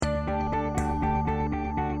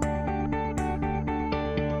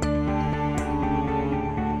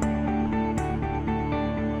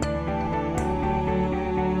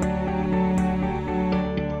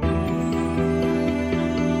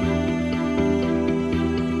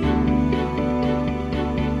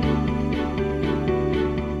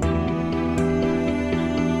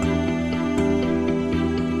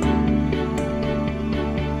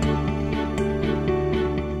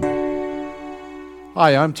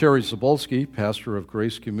Hi, I'm Terry Zabolski, pastor of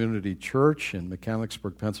Grace Community Church in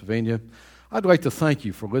Mechanicsburg, Pennsylvania. I'd like to thank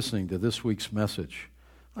you for listening to this week's message.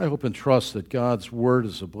 I hope and trust that God's Word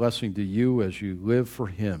is a blessing to you as you live for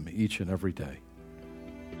Him each and every day.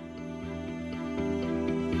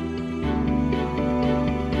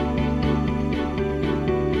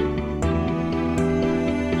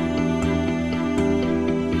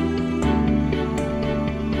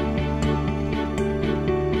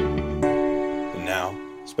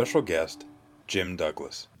 Special guest, Jim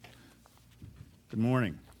Douglas. Good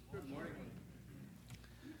morning. Good morning.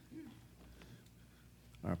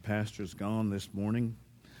 Our pastor's gone this morning.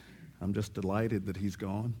 I'm just delighted that he's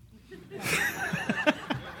gone.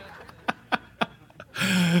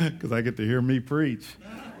 Because I get to hear me preach.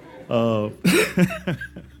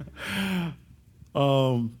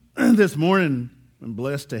 This morning, we're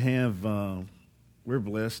blessed to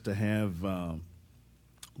have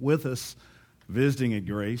with us visiting at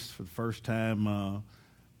Grace for the first time,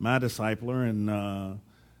 my discipler and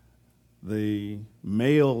the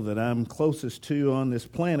male that I'm closest to on this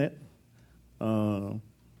planet, Brother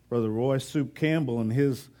Roy Soup Campbell and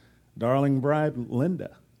his darling bride,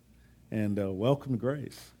 Linda. And welcome to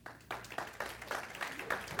Grace.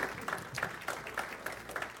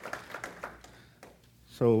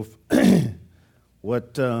 So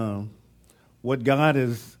what God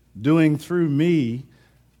is doing through me,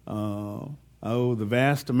 I owe the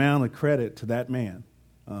vast amount of credit to that man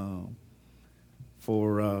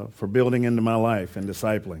for building into my life and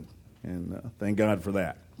discipling, and thank God for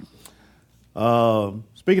that.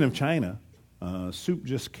 Speaking of China, Soup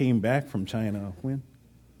just came back from China when?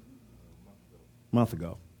 A month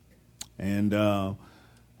ago. And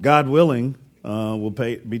God willing, we'll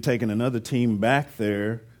be taking another team back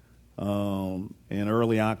there in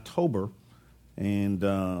early October, and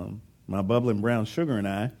my bubbling brown sugar and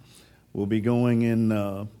I will be going in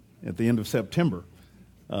at the end of September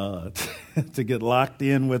to get locked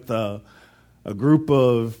in with a group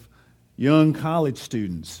of young college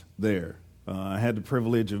students there. I had the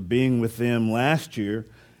privilege of being with them last year,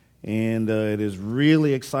 and it is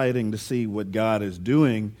really exciting to see what God is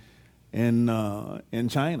doing in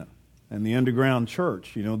China and the underground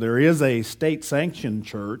church. You know, there is a state-sanctioned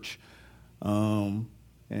church, and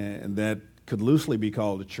that could loosely be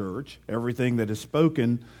called a church. Everything that is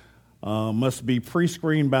spoken must be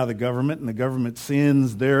pre-screened by the government, and the government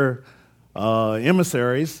sends their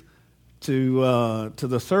emissaries to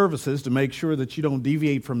the services to make sure that you don't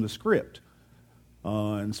deviate from the script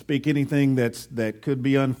and speak anything that could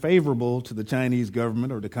be unfavorable to the Chinese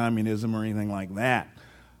government or to communism or anything like that.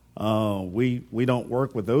 We don't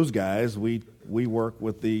work with those guys. We work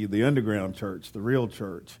with the underground church, the real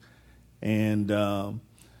church. And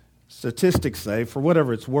statistics say, for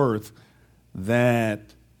whatever it's worth,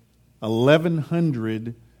 that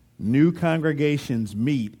 1,100 new congregations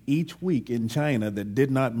meet each week in China that did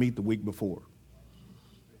not meet the week before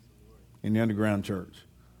in the underground church.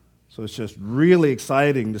 So it's just really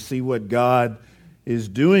exciting to see what God is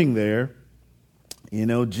doing there. You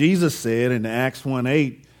know, Jesus said in Acts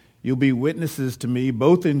 1:8, "You'll be witnesses to me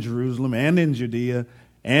both in Jerusalem and in Judea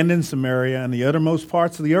and in Samaria and the uttermost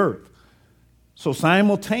parts of the earth." So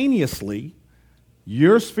simultaneously,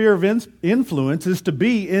 your sphere of influence is to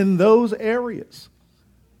be in those areas.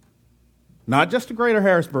 Not just the greater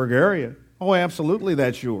Harrisburg area. Oh, absolutely,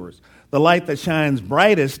 that's yours. The light that shines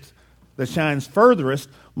brightest, that shines furthest,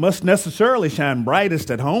 must necessarily shine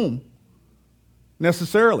brightest at home.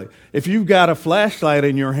 Necessarily. If you've got a flashlight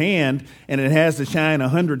in your hand and it has to shine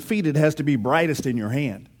 100 feet, it has to be brightest in your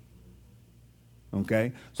hand.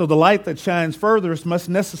 Okay? So the light that shines furthest must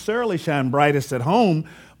necessarily shine brightest at home,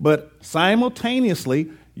 but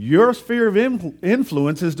simultaneously, your sphere of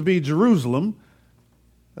influence is to be Jerusalem.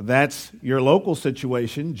 That's your local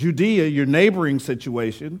situation. Judea, your neighboring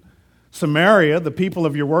situation. Samaria, the people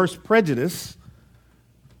of your worst prejudice.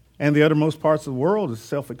 And the uttermost parts of the world is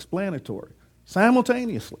self-explanatory.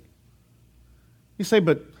 Simultaneously. You say,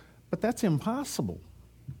 but that's impossible.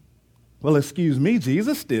 Well, excuse me,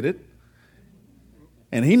 Jesus did it.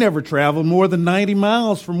 And he never traveled more than 90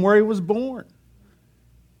 miles from where he was born.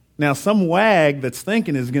 Now, some wag that's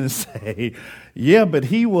thinking is going to say, yeah, but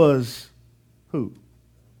he was who?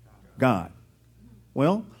 God.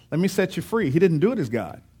 Well, let me set you free. He didn't do it as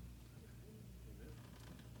God.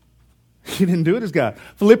 He didn't do it as God.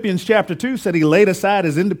 Philippians chapter 2 said he laid aside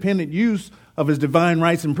his independent use of his divine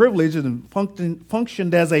rights and privileges and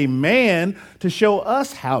functioned as a man to show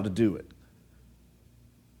us how to do it.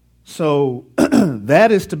 So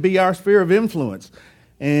that is to be our sphere of influence.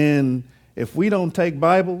 And if we don't take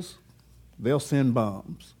Bibles, they'll send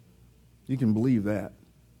bombs. You can believe that.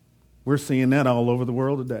 We're seeing that all over the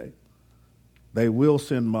world today. They will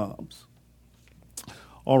send mobs.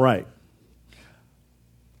 All right.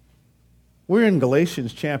 We're in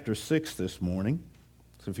Galatians chapter 6 this morning.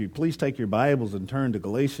 So if you please take your Bibles and turn to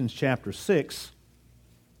Galatians chapter 6.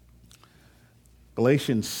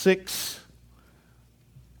 Galatians 6,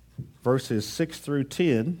 verses 6 through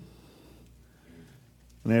 10.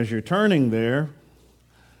 And as you're turning there,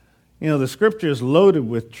 the Scripture is loaded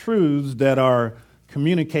with truths that are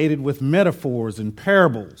communicated with metaphors and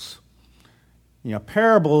parables. A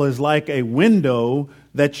parable is like a window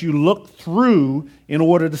that you look through in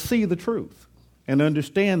order to see the truth and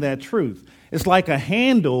understand that truth. It's like a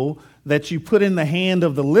handle that you put in the hand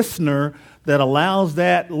of the listener that allows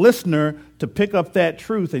that listener to pick up that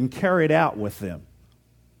truth and carry it out with them.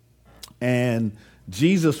 And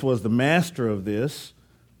Jesus was the master of this,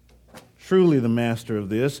 truly the master of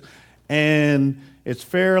this. And it's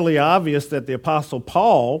fairly obvious that the Apostle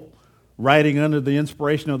Paul, writing under the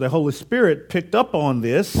inspiration of the Holy Spirit, picked up on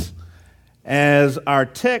this, as our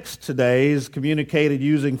text today is communicated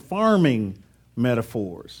using farming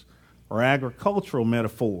metaphors or agricultural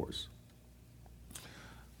metaphors.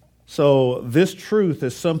 So this truth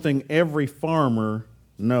is something every farmer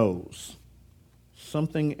knows.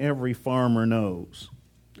 Something every farmer knows.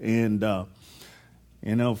 And,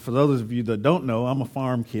 for those of you that don't know, I'm a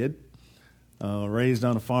farm kid, raised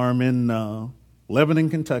on a farm in Lebanon,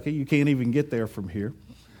 Kentucky. You can't even get there from here.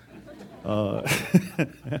 Our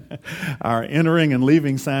entering and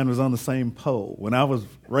leaving sign was on the same pole. When I was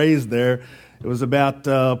raised there, it was about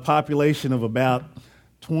a population of about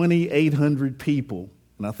 2,800 people.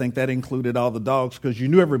 And I think that included all the dogs, because you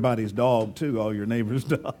knew everybody's dog, too, all your neighbors'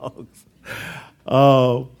 dogs.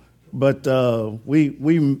 But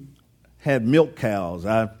we had milk cows.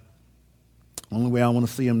 Only way I want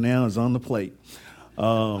to see them now is on the plate.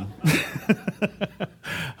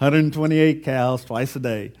 128 cows twice a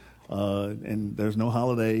day. And there's no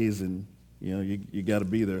holidays, and you got to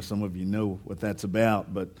be there. Some of you know what that's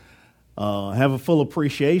about, but have a full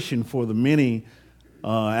appreciation for the many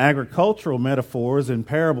agricultural metaphors and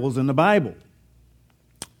parables in the Bible.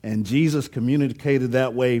 And Jesus communicated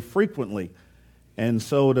that way frequently, and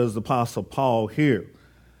so does the Apostle Paul here.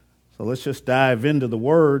 So let's just dive into the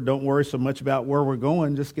Word. Don't worry so much about where we're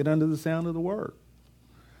going. Just get under the sound of the Word.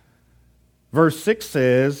 Verse 6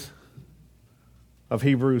 says of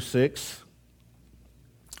Hebrews 6,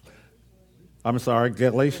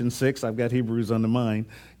 Galatians 6, I've got Hebrews on the mind.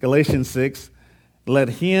 Galatians 6, let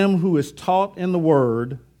him who is taught in the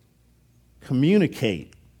Word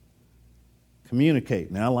communicate.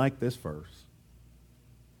 Communicate. Now I like this verse.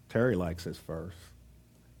 Terry likes this verse.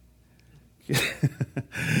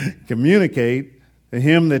 Communicate to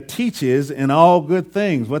him that teaches in all good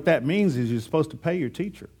things. What that means is you're supposed to pay your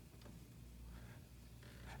teacher.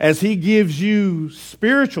 As he gives you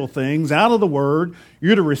spiritual things out of the Word,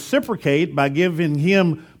 you're to reciprocate by giving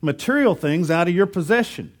him material things out of your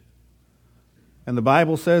possession. And the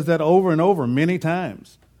Bible says that over and over many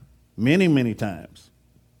times. Many, many times.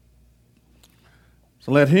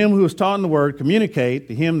 So let him who is taught in the Word communicate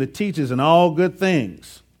to him that teaches in all good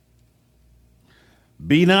things.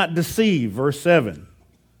 Be not deceived, verse 7.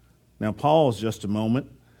 Now pause just a moment.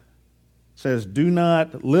 It says, do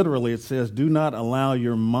not allow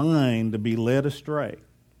your mind to be led astray.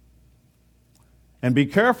 And be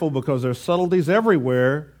careful, because there's subtleties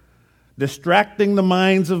everywhere, distracting the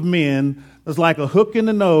minds of men. It's like a hook in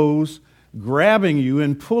the nose, grabbing you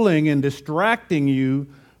and pulling and distracting you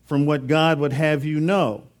from what God would have you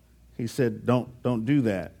know. He said, don't do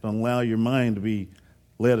that. Don't allow your mind to be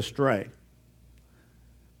led astray.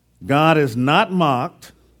 God is not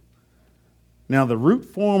mocked. Now, the root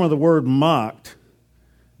form of the word mocked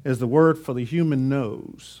is the word for the human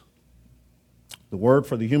nose. The word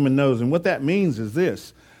for the human nose. And what that means is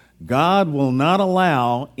this: God will not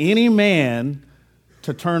allow any man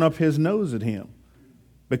to turn up his nose at him,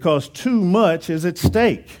 because too much is at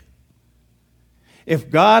stake. If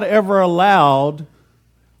God ever allowed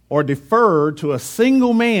or deferred to a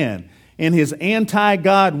single man in his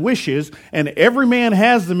anti-God wishes, and every man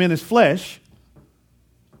has them in his flesh,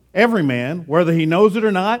 every man, whether he knows it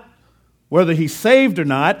or not, whether he's saved or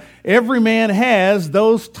not, every man has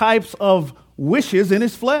those types of wishes in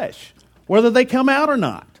his flesh, whether they come out or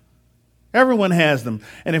not. Everyone has them.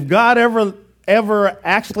 And if God ever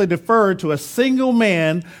actually deferred to a single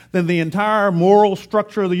man, then the entire moral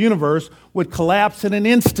structure of the universe would collapse in an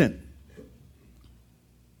instant.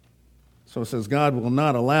 So it says God will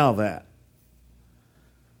not allow that.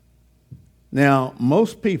 Now,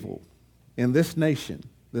 most people in this nation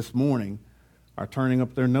this morning are turning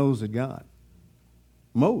up their nose at God.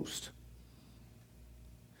 Most.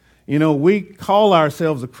 You know, we call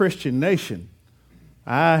ourselves a Christian nation.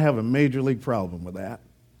 I have a major league problem with that.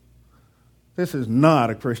 This is not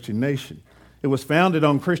a Christian nation. It was founded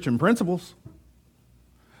on Christian principles.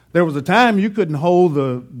 There was a time you couldn't hold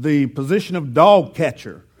the position of dog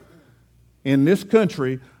catcher in this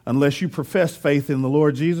country unless you professed faith in the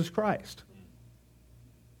Lord Jesus Christ.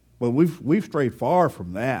 Well, we've strayed far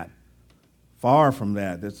from that. Far from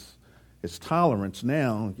that. It's tolerance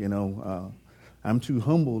now. You know, I'm too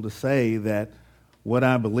humble to say that what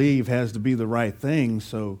I believe has to be the right thing,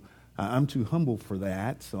 so I'm too humble for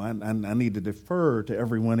that. So I need to defer to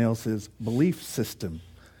everyone else's belief system.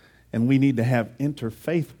 And we need to have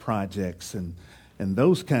interfaith projects and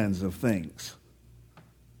those kinds of things.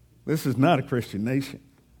 This is not a Christian nation.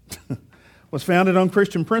 It was founded on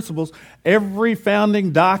Christian principles. Every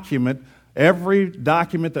founding document, every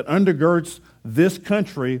document that undergirds this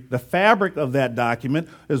country, the fabric of that document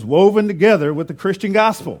is woven together with the Christian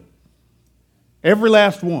gospel. Every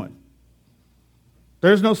last one.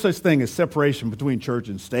 There's no such thing as separation between church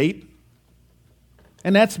and state.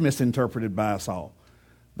 And that's misinterpreted by us all.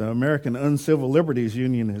 The American Uncivil Liberties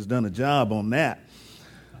Union has done a job on that.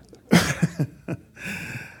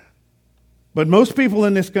 But most people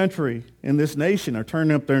in this country, in this nation, are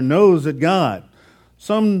turning up their nose at God.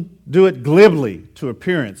 Some do it glibly to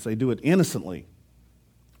appearance. They do it innocently.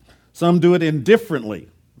 Some do it indifferently.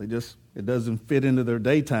 It doesn't fit into their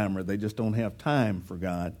daytime, or they just don't have time for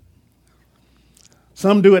God.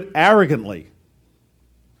 Some do it arrogantly.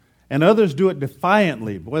 And others do it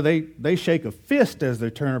defiantly. Boy, they shake a fist as they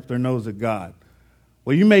turn up their nose at God.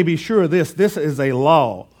 Well, you may be sure of this. This is a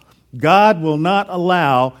law. God will not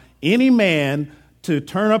allow any man to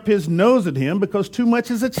turn up his nose at him because too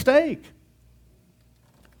much is at stake.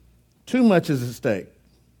 Too much is at stake.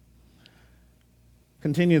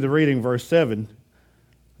 Continue the reading, verse 7. It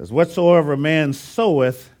says, whatsoever a man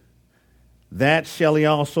soweth, that shall he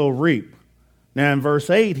also reap. Now in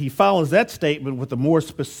verse 8, he follows that statement with a more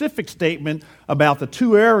specific statement about the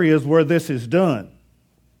two areas where this is done.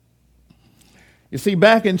 You see,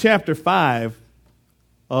 back in chapter 5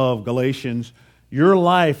 of Galatians, your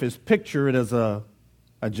life is pictured as a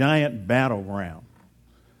giant battleground.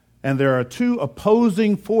 And there are two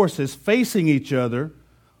opposing forces facing each other,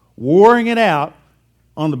 warring it out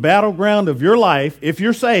on the battleground of your life, if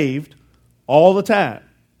you're saved, all the time.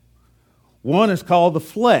 One is called the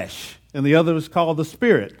flesh, and the other is called the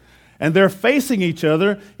spirit. And they're facing each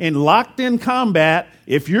other in locked-in combat,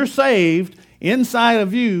 if you're saved, inside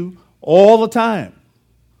of you all the time.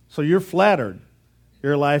 So you're flattered.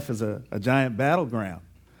 Your life is a giant battleground.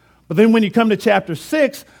 But then when you come to chapter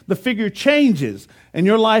 6, the figure changes, and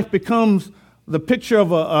your life becomes the picture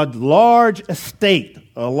of a large estate,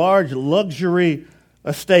 a large luxury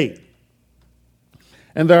estate.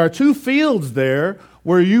 And there are two fields there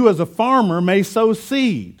where you as a farmer may sow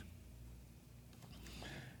seed.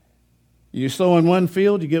 You sow in one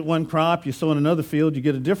field, you get one crop. You sow in another field, you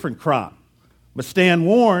get a different crop. But stand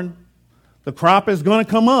warned, the crop is going to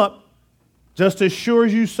come up just as sure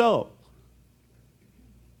as you sow.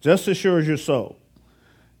 Just as sure as you sow.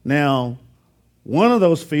 Now, one of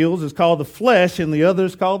those fields is called the flesh and the other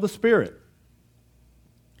is called the spirit.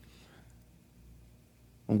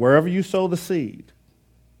 And wherever you sow the seed,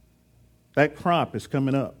 that crop is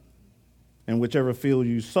coming up in whichever field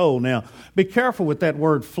you sow. Now, be careful with that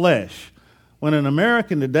word flesh. When an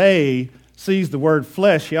American today sees the word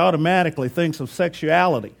flesh, he automatically thinks of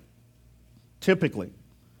sexuality, typically.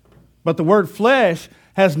 But the word flesh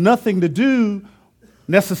has nothing to do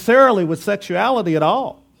necessarily with sexuality at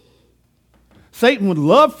all. Satan would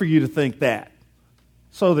love for you to think that,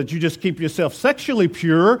 so that you just keep yourself sexually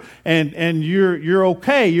pure and you're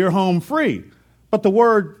okay, you're home free. But the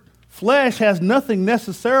word flesh has nothing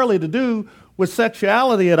necessarily to do with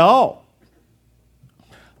sexuality at all.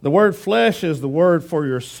 The word flesh is the word for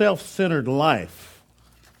your self-centered life.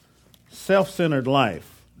 Self-centered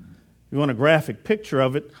life. If you want a graphic picture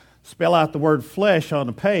of it, spell out the word flesh on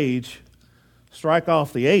the page, strike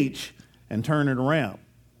off the H, and turn it around.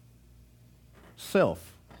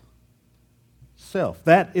 Self. Self.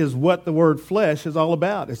 That is what the word flesh is all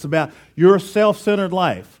about. It's about your self-centered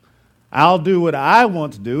life. I'll do what I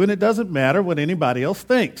want to do, and it doesn't matter what anybody else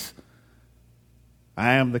thinks.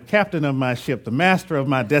 I am the captain of my ship, the master of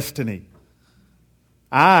my destiny.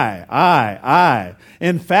 I.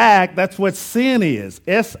 In fact, that's what sin is.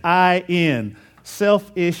 S-I-N.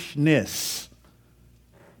 Selfishness.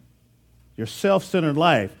 Your self-centered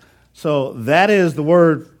life. So that is the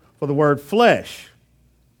word for the word flesh.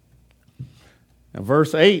 Now,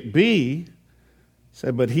 verse 8b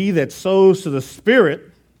said, but he that sows to the Spirit,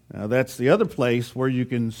 Now, that's the other place where you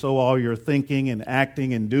can sow all your thinking and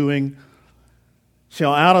acting and doing.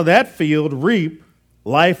 Shall out of that field reap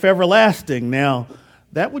life everlasting. Now,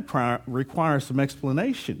 that would require some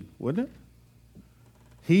explanation, wouldn't it?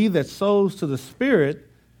 He that sows to the Spirit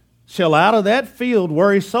shall out of that field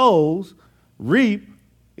where he sows reap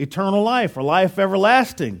eternal life or life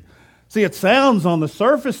everlasting. See, it sounds on the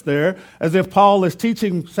surface there as if Paul is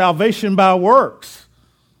teaching salvation by works.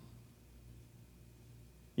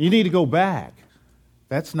 You need to go back.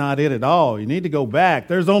 That's not it at all. You need to go back.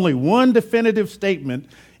 There's only one definitive statement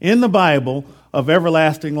in the Bible of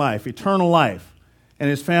everlasting life, eternal life. And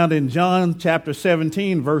it's found in John chapter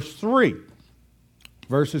 17, verse 3,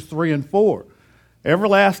 verses 3 and 4.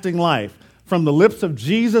 Everlasting life from the lips of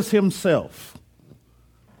Jesus himself.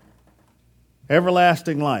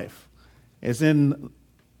 Everlasting life is in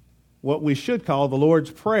what we should call the Lord's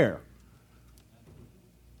Prayer.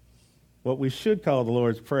 What we should call the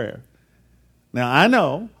Lord's Prayer. Now, I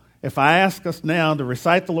know if I ask us now to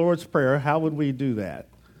recite the Lord's Prayer, how would we do that?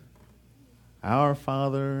 Our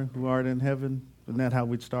Father who art in heaven. Isn't that how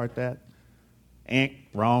we'd start that?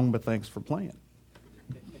 Wrong, but thanks for playing.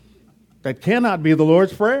 That cannot be the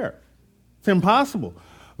Lord's Prayer. It's impossible.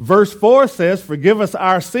 Verse 4 says, forgive us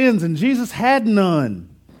our sins, and Jesus had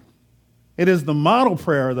none. It is the model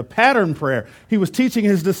prayer, the pattern prayer. He was teaching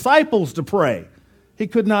his disciples to pray. He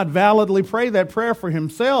could not validly pray that prayer for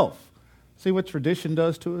himself. See what tradition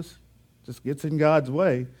does to us? Just gets in God's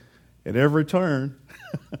way at every turn.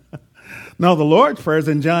 No, the Lord's Prayer is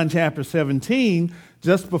in John chapter 17,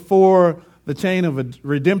 just before the chain of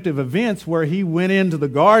redemptive events where he went into the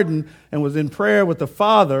garden and was in prayer with the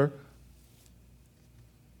Father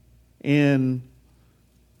in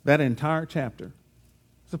that entire chapter.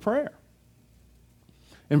 It's a prayer.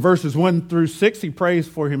 In verses 1 through 6, he prays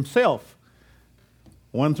for himself.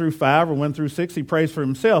 1 through 5 or 1 through 6, he prays for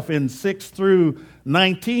himself. In 6 through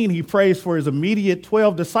 19, he prays for his immediate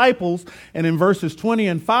 12 disciples. And in verses 20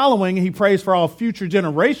 and following, he prays for all future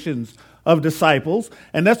generations of disciples.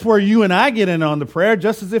 And that's where you and I get in on the prayer,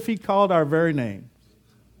 just as if he called our very name.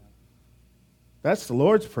 That's the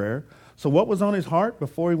Lord's Prayer. So what was on his heart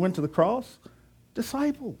before he went to the cross?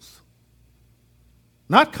 Disciples.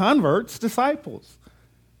 Not converts, disciples.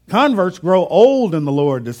 Converts grow old in the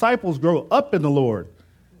Lord. Disciples grow up in the Lord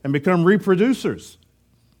and become reproducers.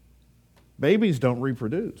 Babies don't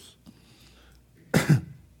reproduce.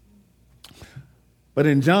 But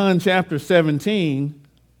in John chapter 17,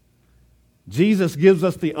 Jesus gives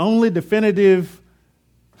us the only definitive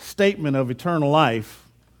statement of eternal life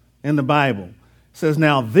in the Bible. It says,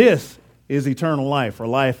 now this is eternal life, or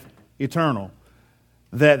life eternal,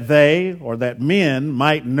 that they, or that men,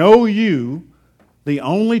 might know you, the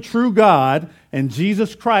only true God, and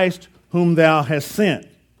Jesus Christ, whom thou hast sent.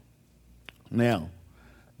 Now,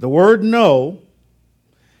 the word know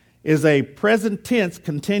is a present tense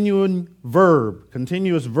continuous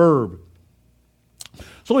verb.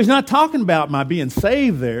 So he's not talking about my being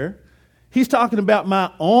saved there. He's talking about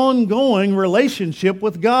my ongoing relationship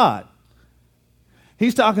with God.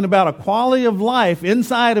 He's talking about a quality of life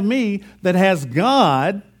inside of me that has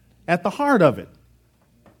God at the heart of it.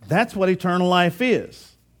 That's what eternal life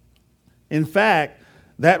is. In fact,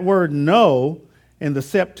 that word know in the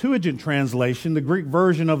Septuagint translation, the Greek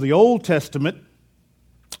version of the Old Testament,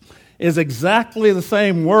 is exactly the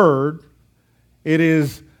same word. It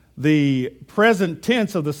is the present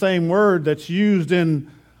tense of the same word that's used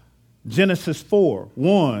in Genesis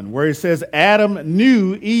 4:1, where it says, Adam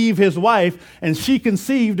knew Eve, his wife, and she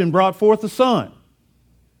conceived and brought forth a son.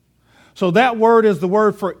 So that word is the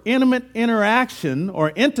word for intimate interaction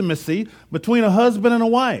or intimacy between a husband and a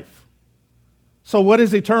wife. So what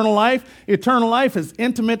is eternal life? Eternal life is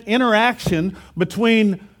intimate interaction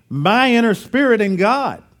between my inner spirit and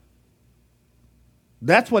God.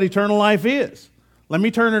 That's what eternal life is. Let me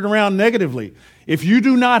turn it around negatively. If you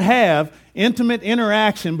do not have intimate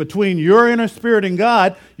interaction between your inner spirit and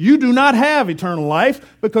God, you do not have eternal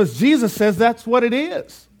life, because Jesus says that's what it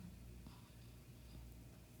is.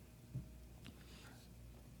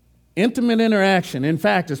 Intimate interaction. In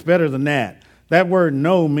fact, it's better than that. That word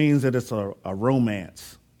know means that it's a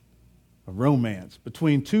romance. A romance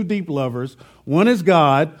between two deep lovers. One is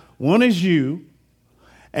God, one is you.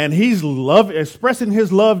 And he's expressing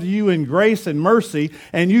his love to you in grace and mercy,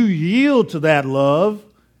 and you yield to that love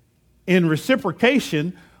in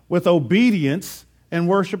reciprocation with obedience and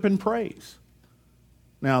worship and praise.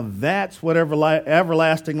 Now, that's what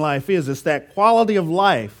everlasting life is. It's that quality of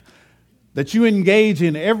life that you engage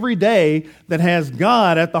in every day that has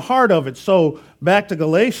God at the heart of it. So, back to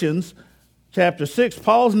Galatians, chapter 6,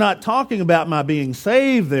 Paul's not talking about my being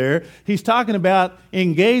saved there. He's talking about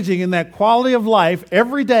engaging in that quality of life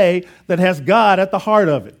every day that has God at the heart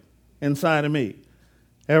of it inside of me.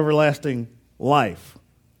 Everlasting life.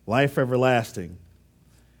 Life everlasting.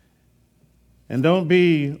 And don't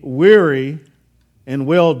be weary in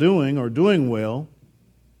well-doing or doing well,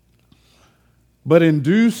 but in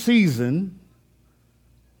due season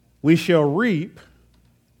we shall reap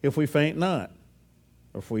if we faint not,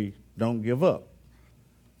 or if we don't give up.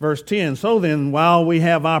 Verse 10, so then, while we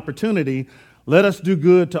have opportunity, let us do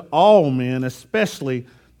good to all men, especially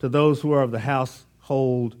to those who are of the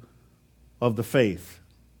household of the faith,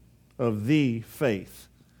 of the faith.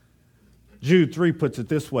 Jude 3 puts it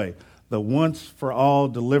this way, the once for all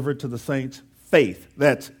delivered to the saints faith.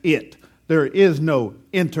 That's it. There is no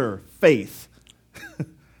interfaith.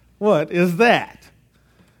 What is that?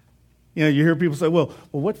 You know, you hear people say, well,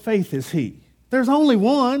 what faith is he? There's only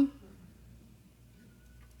one.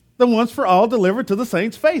 The once for all delivered to the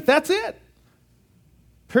saints faith. That's it.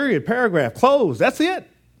 Period, paragraph, close. That's it.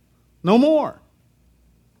 No more.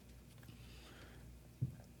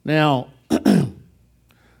 Now,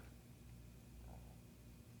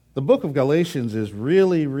 the book of Galatians is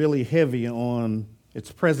really, really heavy on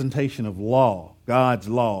its presentation of law, God's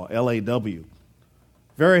law, L-A-W.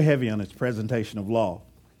 Very heavy on its presentation of law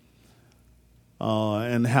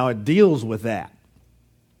and how it deals with that.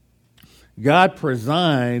 God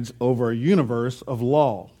presides over a universe of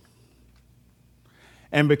law.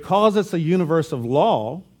 And because it's a universe of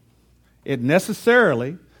law, it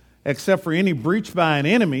necessarily, except for any breach by an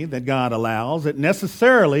enemy that God allows, it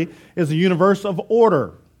necessarily is a universe of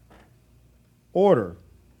order. Order.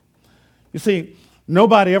 You see,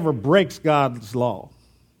 nobody ever breaks God's law.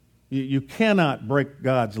 You cannot break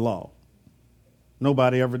God's law.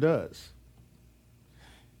 Nobody ever does.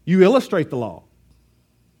 You illustrate the law.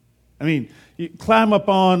 I mean, you climb up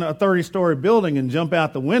on a 30-story building and jump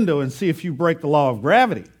out the window and see if you break the law of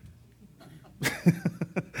gravity.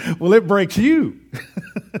 Well, it breaks you.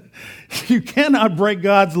 You cannot break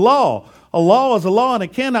God's law. A law is a law and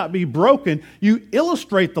it cannot be broken. You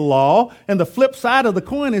illustrate the law, and the flip side of the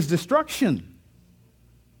coin is destruction.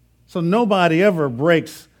 So nobody ever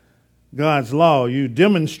breaks God's law. You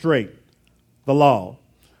demonstrate the law.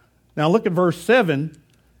 Now look at verse 7,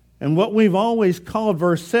 and what we've always called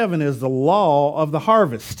verse 7 is the law of the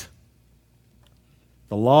harvest.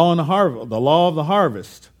 The law of the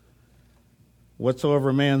harvest. Whatsoever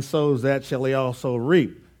a man sows, that shall he also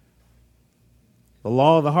reap. The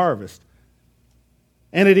law of the harvest.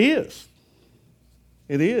 And it is.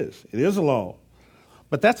 It is. It is a law.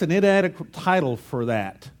 But that's an inadequate title for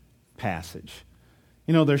that passage.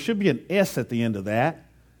 You know, there should be an S at the end of that,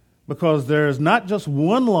 because there's not just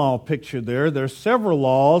one law pictured there. There's several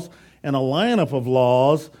laws and a lineup of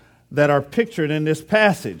laws that are pictured in this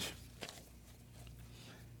passage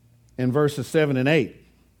in verses 7 and 8.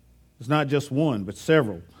 It's not just one, but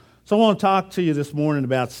several. So I want to talk to you this morning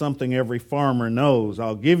about something every farmer knows.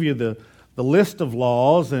 I'll give you the list of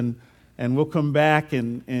laws, and we'll come back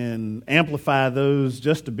and amplify those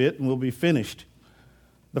just a bit, and we'll be finished.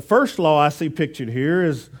 The first law I see pictured here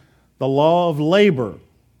is the law of labor.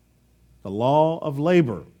 The law of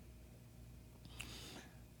labor.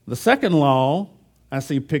 The second law I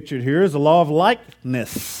see pictured here is the law of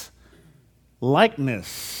likeness.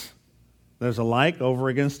 Likeness. There's a like over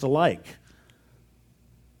against a like.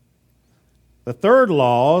 The third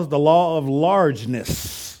law is the law of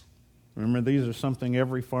largeness. Remember, these are something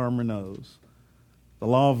every farmer knows. The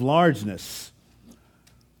law of largeness.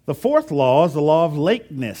 The fourth law is the law of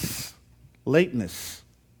lateness. Lateness.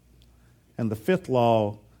 And the fifth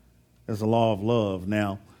law is the law of love.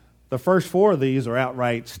 Now, the first four of these are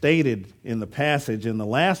outright stated in the passage, and the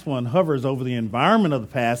last one hovers over the environment of the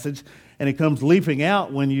passage, and it comes leaping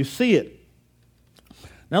out when you see it.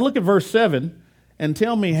 Now look at verse 7 and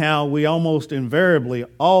tell me how we almost invariably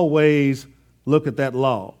always look at that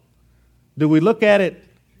law. Do we look at it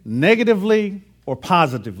negatively or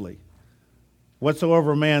positively?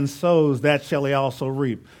 Whatsoever a man sows, that shall he also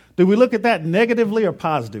reap. Do we look at that negatively or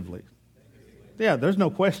positively? Yeah, there's no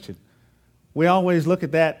question. We always look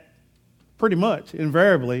at that pretty much,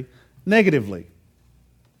 invariably, negatively.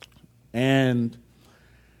 And,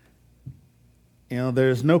 you know,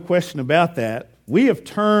 there's no question about that. We have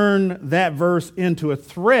turned that verse into a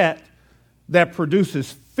threat that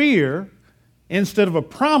produces fear instead of a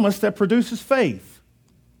promise that produces faith.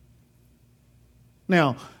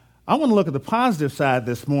 Now, I want to look at the positive side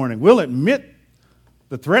this morning. We'll admit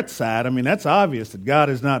the threat side. I mean, that's obvious that God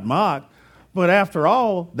is not mocked. But after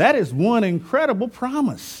all, that is one incredible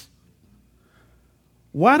promise.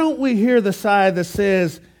 Why don't we hear the side that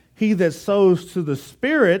says He that sows to the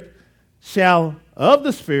Spirit shall of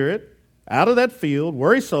the Spirit, out of that field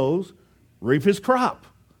where he sows, reap his crop.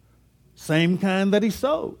 Same kind that he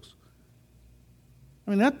sows.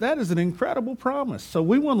 I mean, that is an incredible promise. So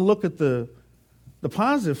we want to look at the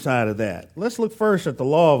positive side of that. Let's look first at the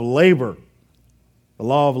law of labor. The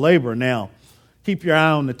law of labor. Now, keep your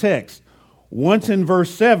eye on the text. Once in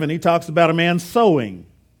verse 7, he talks about a man sowing.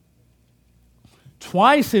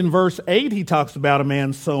 Twice in verse 8, he talks about a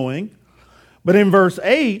man sowing. But in verse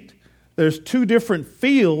 8, there's two different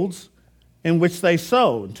fields in which they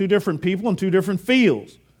sow. Two different people in two different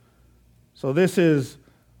fields. So this is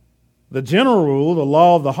the general rule, the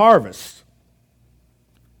law of the harvest.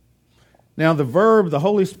 Now the verb the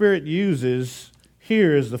Holy Spirit uses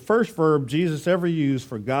here is the first verb Jesus ever used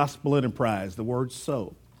for gospel enterprise, the word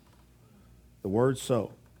sow. The word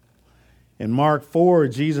sow. In Mark 4,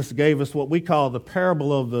 Jesus gave us what we call the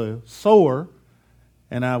parable of the sower,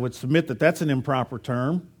 and I would submit that that's an improper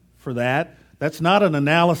term for that. That's not an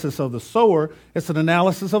analysis of the sower, it's an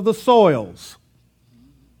analysis of the soils.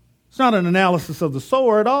 It's not an analysis of the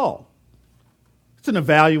sower at all. It's an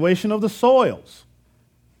evaluation of the soils.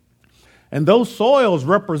 And those soils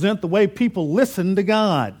represent the way people listen to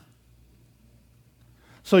God.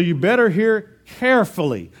 So you better hear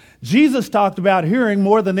carefully. Jesus talked about hearing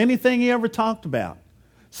more than anything he ever talked about.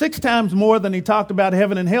 6 times more than he talked about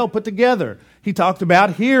heaven and hell put together. He talked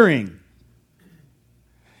about hearing.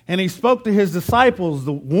 And he spoke to his disciples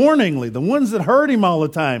warningly, the ones that heard him all the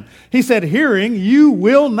time. He said, hearing, you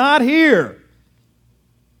will not hear.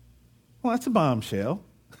 Well, that's a bombshell.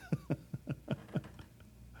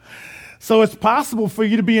 So it's possible for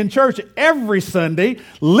you to be in church every Sunday,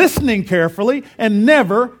 listening carefully, and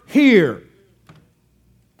never hear.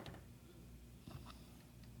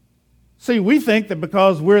 See, we think that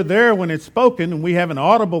because we're there when it's spoken and we have an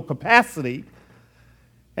audible capacity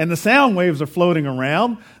and the sound waves are floating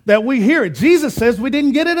around, that we hear it. Jesus says we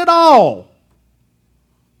didn't get it at all.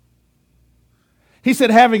 He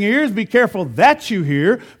said, having ears, be careful that you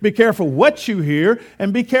hear, be careful what you hear,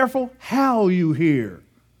 and be careful how you hear.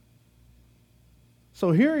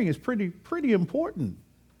 So hearing is pretty important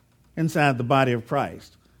inside the body of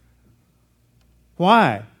Christ.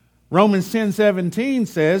 Why? Romans 10:17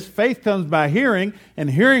 says, faith comes by hearing, and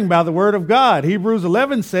hearing by the word of God. Hebrews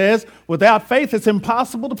 11 says, without faith it's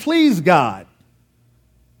impossible to please God.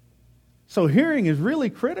 So hearing is really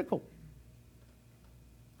critical.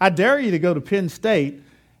 I dare you to go to Penn State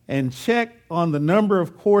and check on the number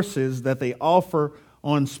of courses that they offer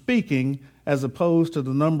on speaking as opposed to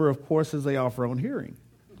the number of courses they offer on hearing.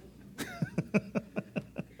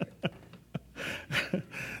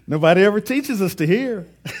 Nobody ever teaches us to hear.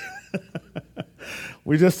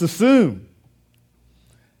 We just assume.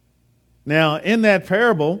 Now, in that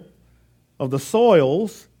parable of the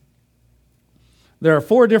soils, there are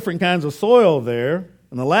 4 different kinds of soil there,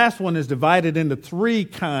 and the last one is divided into 3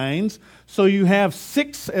 kinds, so you have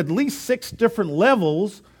at least 6 different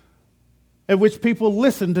levels at which people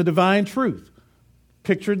listen to divine truth,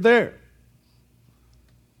 pictured there.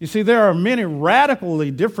 You see, there are many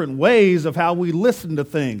radically different ways of how we listen to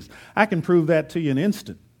things. I can prove that to you in an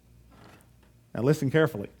instant. Now listen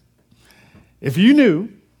carefully. If you knew,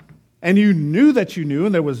 and you knew that you knew,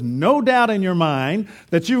 and there was no doubt in your mind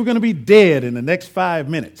that you were going to be dead in the next 5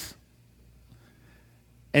 minutes,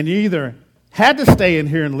 and you either had to stay in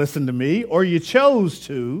here and listen to me, or you chose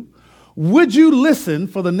to, would you listen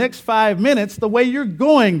for the next 5 minutes the way you're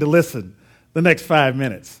going to listen the next 5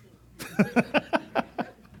 minutes?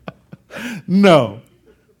 No,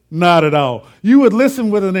 not at all. You would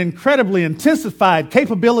listen with an incredibly intensified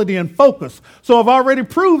capability and focus. So I've already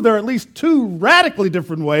proved there are at least 2 radically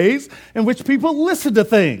different ways in which people listen to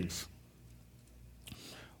things.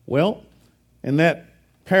 Well, in that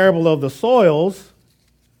parable of the soils,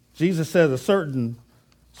 Jesus says a certain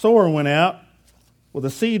sower went out with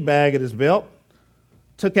a seed bag at his belt,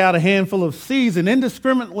 took out a handful of seeds, and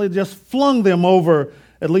indiscriminately just flung them over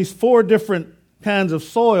at least 4 different kinds of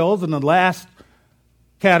soils, and the last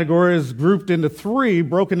category is grouped into 3,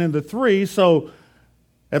 broken into 3, so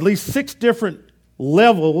at least 6 different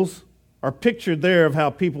levels are pictured there of how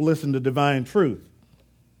people listen to divine truth.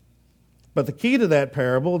 But the key to that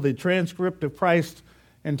parable, the transcript of Christ's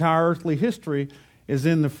entire earthly history, is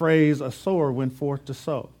in the phrase, a sower went forth to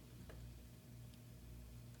sow.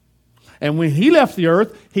 And when he left the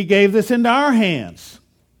earth, he gave this into our hands.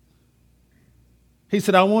 He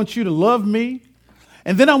said, I want you to love me,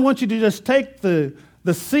 and then I want you to just take the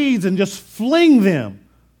seeds and just fling them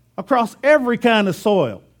across every kind of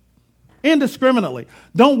soil, indiscriminately.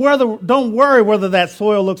 Don't worry whether that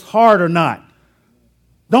soil looks hard or not.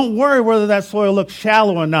 Don't worry whether that soil looks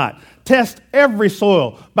shallow or not. Test every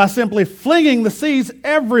soil by simply flinging the seeds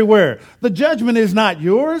everywhere. The judgment is not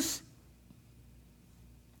yours.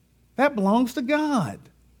 That belongs to God.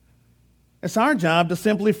 It's our job to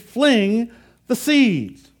simply fling the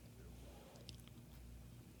seeds.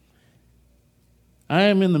 I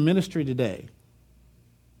am in the ministry today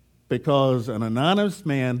because an anonymous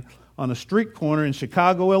man on a street corner in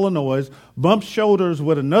Chicago, Illinois, bumped shoulders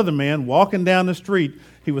with another man walking down the street.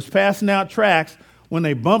 He was passing out tracts. When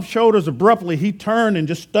they bumped shoulders abruptly, he turned and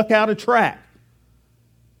just stuck out a tract.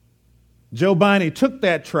 Joe Biney took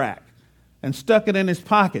that tract and stuck it in his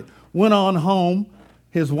pocket, went on home.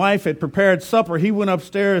 His wife had prepared supper. He went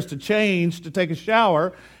upstairs to change, to take a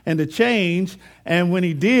shower and to change. And when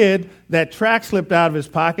he did, that tract slipped out of his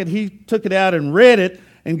pocket. He took it out and read it,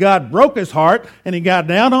 and God broke his heart, and he got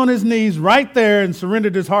down on his knees right there and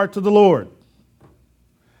surrendered his heart to the Lord.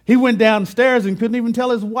 He went downstairs and couldn't even tell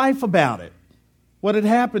his wife about it, what had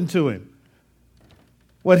happened to him.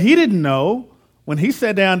 What he didn't know, when he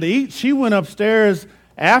sat down to eat, she went upstairs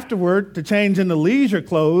afterward to change into leisure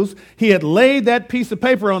clothes. He had laid that piece of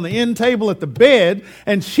paper on the end table at the bed,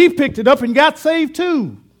 and she picked it up and got saved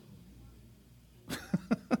too.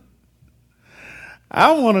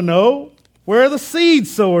 I want to know where the seed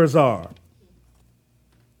sowers are.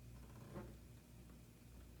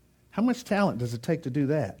 How much talent does it take to do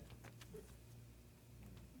that?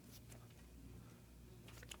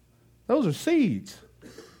 Those are seeds.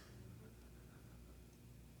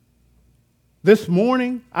 This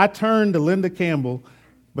morning, I turned to Linda Campbell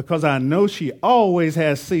because I know she always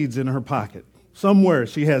has seeds in her pocket. Somewhere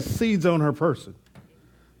she has seeds on her person.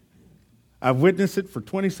 I've witnessed it for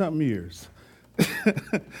 20-something years.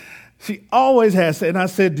 She always has. And I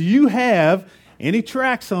said, do you have any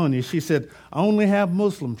tracts on you? She said, I only have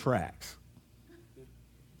Muslim tracts.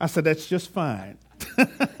 I said, that's just fine.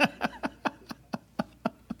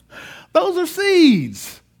 Those are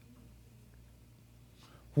seeds.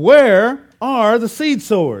 Where are the seed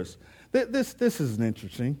sowers? This is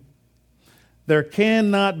interesting. There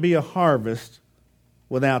cannot be a harvest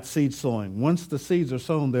without seed sowing. Once the seeds are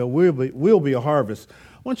sown, there will be a harvest.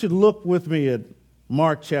 I want you to look with me at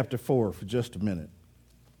Mark chapter 4 for just a minute.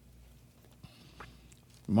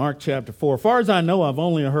 Mark chapter 4. As far as I know, I've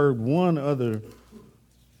only heard one other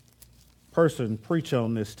person preach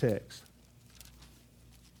on this text.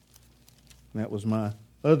 And that was my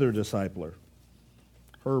other discipler,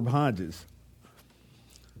 Herb Hodges.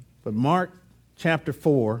 But Mark chapter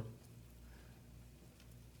 4,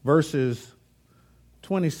 verses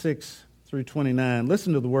 26 through 29,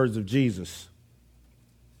 listen to the words of Jesus.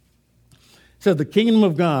 It said, the kingdom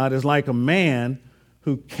of God is like a man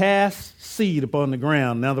who casts seed upon the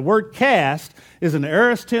ground. Now the word cast is an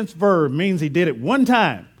aorist tense verb, means he did it one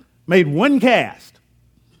time, made one cast.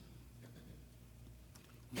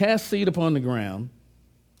 Cast seed upon the ground.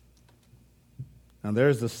 Now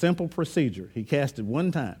there's the simple procedure. He cast it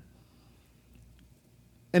one time.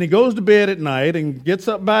 And he goes to bed at night and gets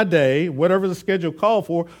up by day, whatever the schedule called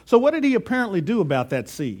for. So what did he apparently do about that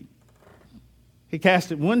seed? He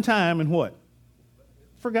cast it one time and what?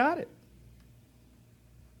 Forgot it.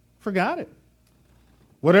 Forgot it.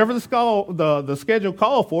 Whatever the schedule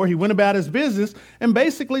called for, he went about his business and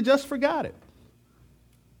basically just forgot it.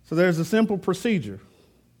 So there's a simple procedure.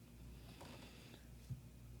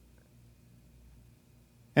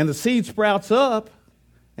 And the seed sprouts up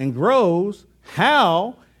and grows.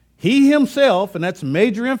 How? He himself, and that's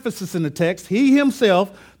major emphasis in the text, he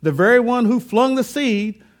himself, the very one who flung the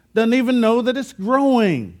seed, doesn't even know that it's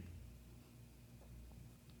growing.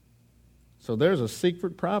 So there's a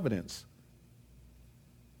secret providence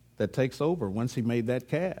that takes over once he made that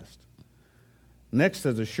cast. Next,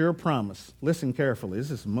 there's a sure promise. Listen carefully.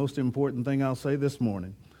 This is the most important thing I'll say this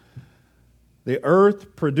morning. The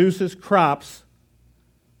earth produces crops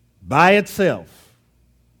by itself.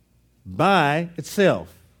 By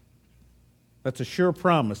itself. That's a sure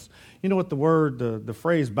promise. You know what the word, the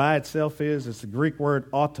phrase by itself is? It's the Greek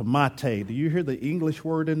word automate. Do you hear the English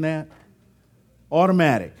word in that?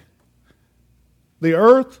 Automatic. The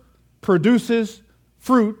earth produces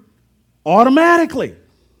fruit automatically.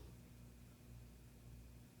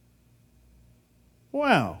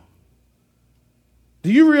 Wow.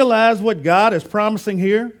 Do you realize what God is promising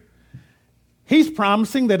here? He's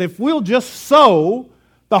promising that if we'll just sow,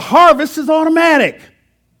 the harvest is automatic.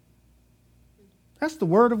 That's the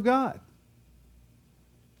word of God.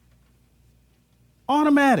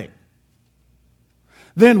 Automatic.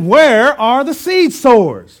 Then where are the seed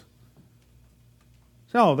sowers?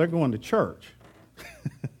 Oh, they're going to church.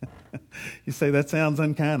 You say, that sounds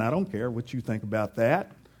unkind. I don't care what you think about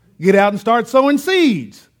that. get out and start sowing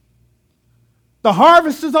seeds. The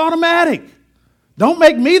harvest is automatic. Don't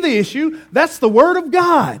make me the issue. That's the Word of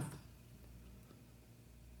God.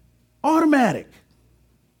 Automatic.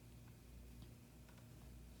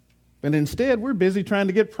 But instead, we're busy trying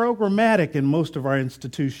to get programmatic in most of our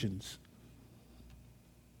institutions.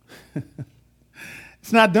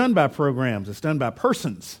 It's not done by programs. It's done by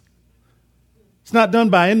persons. It's not done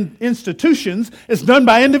by institutions. It's done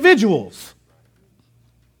by individuals.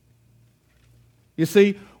 You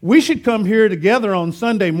see, we should come here together on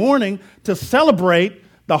Sunday morning to celebrate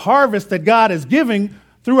the harvest that God is giving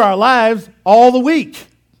through our lives all the week.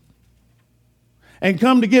 And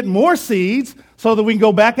come to get more seeds so that we can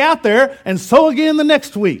go back out there and sow again the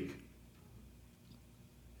next week.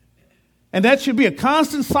 And that should be a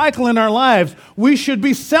constant cycle in our lives. We should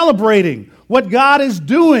be celebrating what God is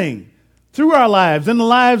doing through our lives, in the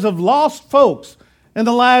lives of lost folks, in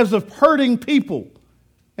the lives of hurting people.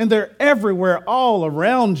 And they're everywhere, all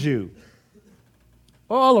around you,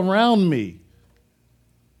 all around me.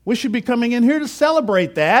 We should be coming in here to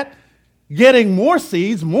celebrate that, getting more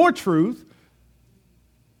seeds, more truth.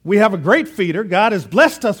 We have a great feeder. God has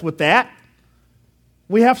blessed us with that.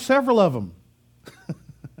 We have several of them.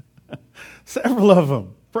 Several of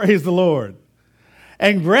them. Praise the Lord.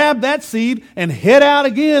 And grab that seed and head out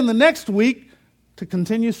again the next week to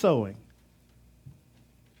continue sowing.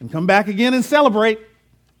 And come back again and celebrate.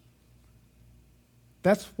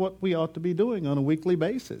 That's what we ought to be doing on a weekly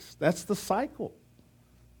basis. That's the cycle.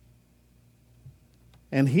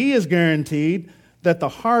 And He is guaranteed that the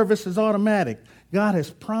harvest is automatic. God has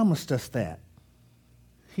promised us that.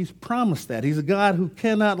 He's promised that. He's a God who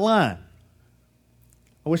cannot lie.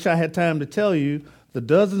 I wish I had time to tell you the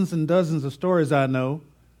dozens and dozens of stories I know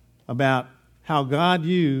about how God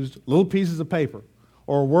used little pieces of paper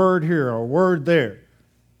or a word here or a word there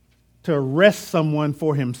to arrest someone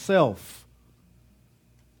for Himself.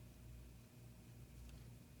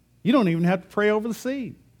 You don't even have to pray over the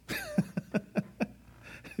seed.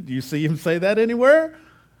 Do you see Him say that anywhere?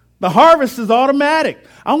 The harvest is automatic.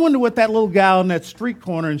 I wonder what that little guy on that street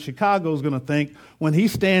corner in Chicago is going to think when he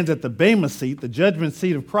stands at the Bema seat, the judgment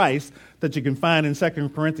seat of Christ, that you can find in 2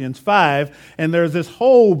 Corinthians 5, and there's this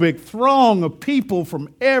whole big throng of people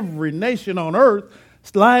from every nation on earth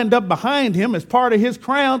lined up behind Him as part of His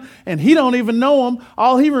crown, and He don't even know them.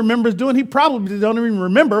 All He remembers doing, He probably don't even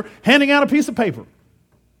remember handing out a piece of paper.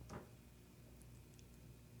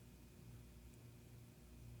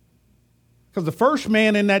 Because the first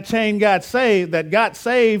man in that chain got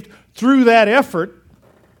saved through that effort,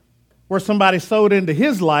 where somebody sowed into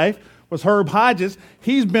his life, was Herb Hodges.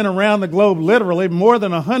 He's been around the globe literally, more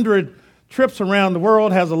than 100 trips around the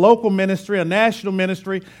world, has a local ministry, a national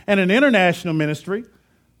ministry, and an international ministry.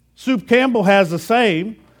 Soup Campbell has the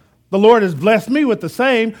same. The Lord has blessed me with the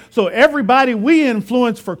same. So everybody we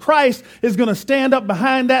influence for Christ is going to stand up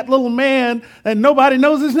behind that little man and nobody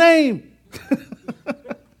knows his name.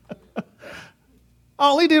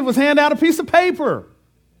 All he did was hand out a piece of paper.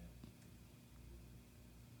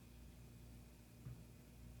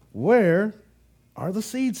 Where are the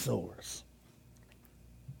seed sowers?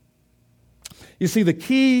 You see, the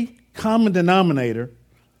key common denominator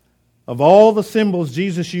of all the symbols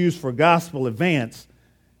Jesus used for gospel advance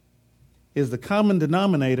is the common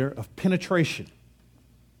denominator of penetration.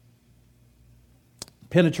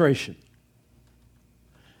 Penetration.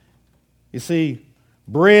 You see,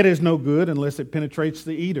 bread is no good unless it penetrates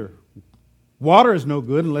the eater. Water is no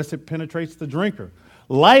good unless it penetrates the drinker.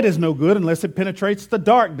 Light is no good unless it penetrates the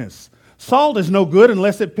darkness. Salt is no good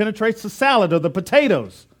unless it penetrates the salad or the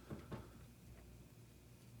potatoes.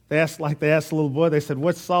 They asked the little boy, they said,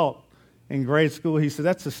 "What's salt?" In grade school, he said,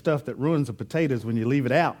 "That's the stuff that ruins the potatoes when you leave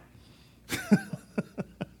it out."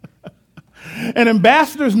 An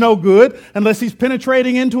ambassador's no good unless he's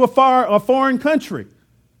penetrating into a foreign country.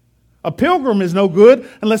 A pilgrim is no good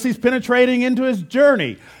unless he's penetrating into his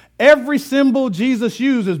journey. Every symbol Jesus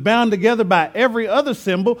used is bound together by every other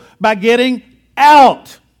symbol by getting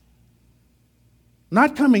out.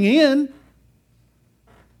 Not coming in,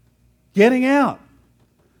 getting out.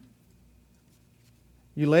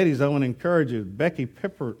 You ladies, I want to encourage you. Becky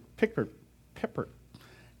Pippert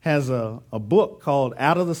has a book called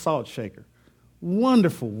Out of the Salt Shaker.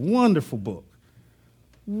 Wonderful, wonderful book.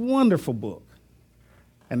 Wonderful book.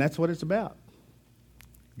 And that's what it's about.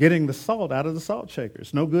 Getting the salt out of the salt shaker.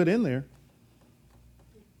 It's no good in there.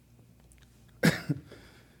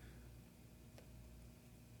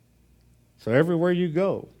 So everywhere you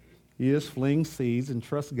go, you just fling seeds and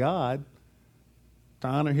trust God to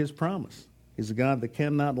honor His promise. He's a God that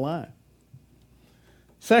cannot lie.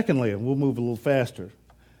 Secondly, and we'll move a little faster,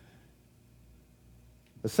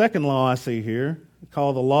 The second law I see here,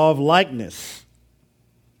 called the law of likeness.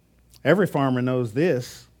 Every farmer knows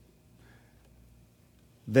this,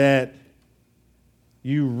 that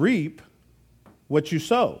you reap what you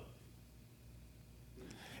sow.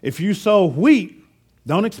 If you sow wheat,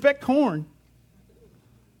 don't expect corn.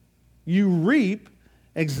 You reap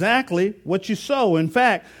exactly what you sow. In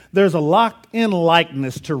fact, there's a locked-in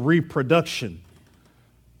likeness to reproduction.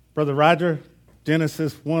 Brother Roger,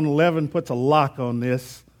 Genesis 1:11 puts a lock on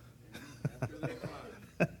this.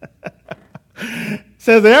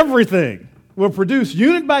 Says everything will produce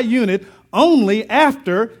unit by unit only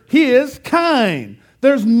after his kind.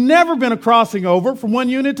 There's never been a crossing over from one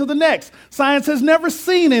unit to the next. Science has never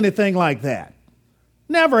seen anything like that.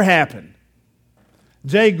 Never happened.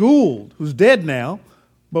 Jay Gould, who's dead now,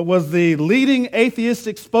 but was the leading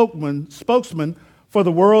atheistic spokesman for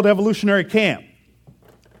the World Evolutionary Camp,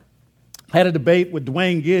 had a debate with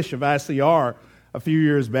Dwayne Gish of ICR a few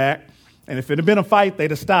years back, and if it had been a fight,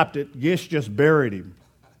 they'd have stopped it. Gish just buried him.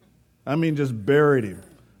 I mean, just buried him.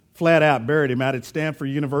 Flat out buried him out at Stanford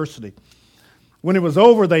University. When it was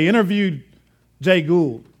over, they interviewed Jay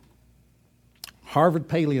Gould, Harvard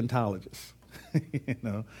paleontologist,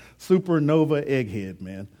 supernova egghead,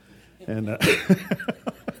 man. And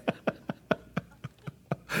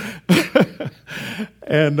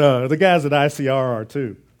and the guys at ICR are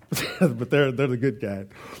too, but they're the good guys.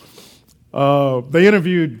 They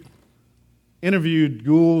interviewed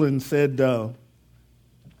Gould and said, it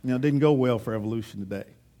didn't go well for evolution today.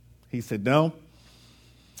 He said, no.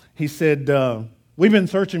 He said, we've been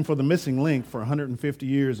searching for the missing link for 150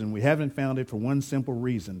 years, and we haven't found it for one simple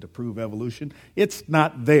reason to prove evolution. It's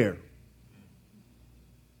not there.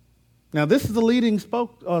 Now, this is the leading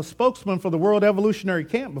spokesman for the World Evolutionary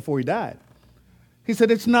Camp before he died. He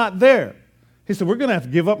said, it's not there. He said, we're going to have to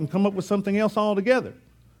give up and come up with something else altogether.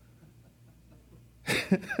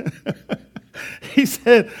 He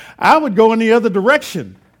said, I would go in the other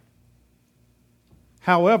direction.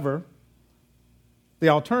 However, the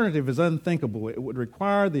alternative is unthinkable. It would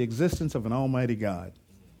require the existence of an almighty God.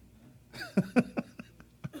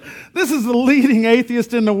 This is the leading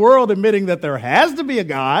atheist in the world admitting that there has to be a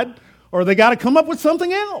God, or they got to come up with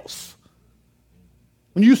something else.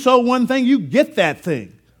 When you sow one thing, you get that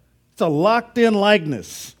thing. It's a locked-in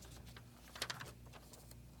likeness.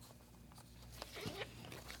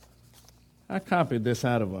 I copied this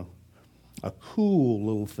out of a cool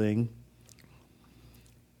little thing.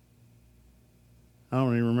 I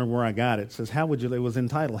don't even remember where I got it. It says, it was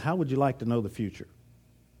entitled, How Would You Like to Know the Future?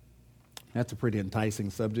 That's a pretty enticing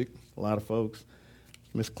subject. A lot of folks.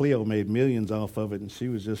 Miss Cleo made millions off of it, and she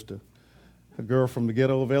was just a girl from the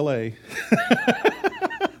ghetto of L.A.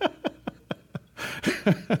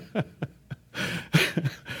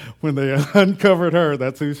 When they uncovered her,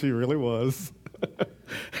 that's who she really was.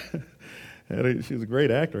 She was a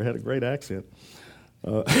great actor, had a great accent.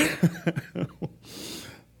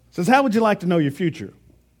 Says, how would you like to know your future?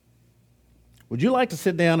 Would you like to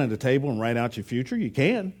sit down at a table and write out your future? You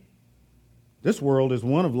can. This world is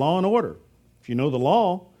one of law and order. If you know the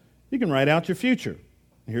law, you can write out your future.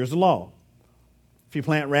 Here's the law. If you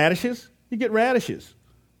plant radishes, you get radishes.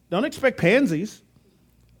 Don't expect pansies.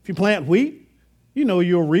 If you plant wheat, you know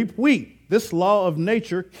you'll reap wheat. This law of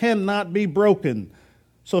nature cannot be broken.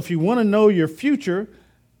 So if you want to know your future,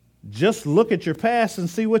 just look at your past and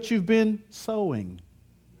see what you've been sowing.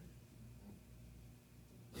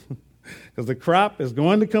 Because the crop is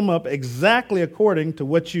going to come up exactly according to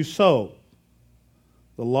what you sow.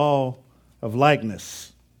 The law of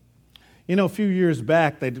likeness. You know, a few years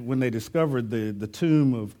back, when they discovered the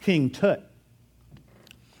tomb of King Tut,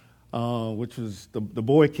 which was the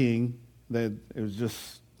boy king, that it was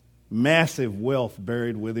just massive wealth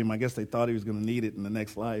buried with him. I guess they thought he was going to need it in the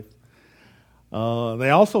next life. They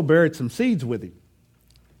also buried some seeds with him,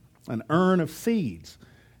 an urn of seeds.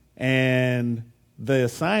 And the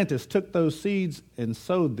scientists took those seeds and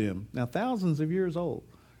sowed them. Now, thousands of years old.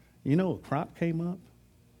 You know, a crop came up.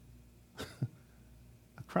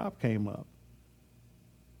 A crop came up.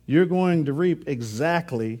 You're going to reap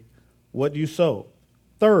exactly what you sow.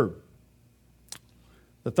 The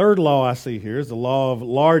third law I see here is the law of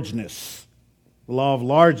largeness. The law of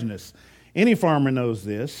largeness. Any farmer knows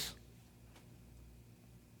this.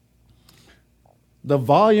 The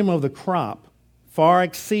volume of the crop far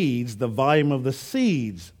exceeds the volume of the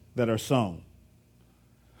seeds that are sown.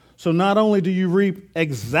 So not only do you reap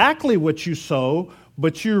exactly what you sow,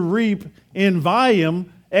 but you reap in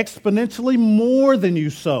volume exponentially more than you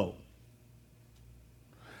sow.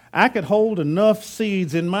 I could hold enough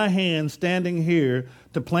seeds in my hand standing here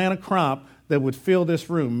to plant a crop that would fill this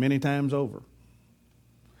room many times over.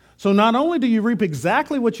 So not only do you reap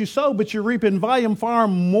exactly what you sow, but you reap in volume far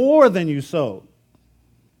more than you sowed.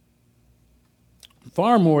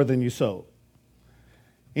 Far more than you sowed.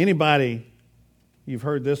 Anybody, you've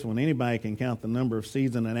heard this one, anybody can count the number of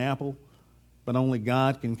seeds in an apple, but only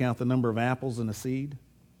God can count the number of apples in a seed.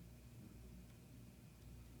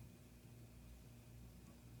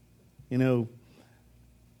 You know,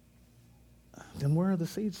 then where are the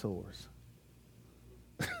seed sowers?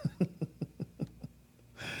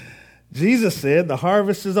 Jesus said the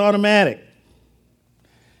harvest is automatic.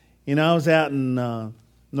 You know, I was out in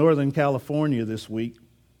Northern California this week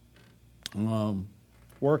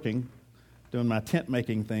working, doing my tent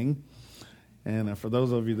making thing. And for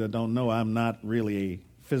those of you that don't know, I'm not really a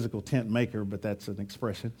physical tent maker, but that's an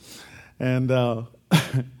expression. And but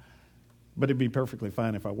it'd be perfectly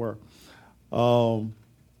fine if I were.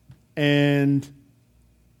 And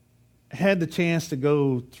had the chance to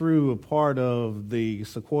go through a part of the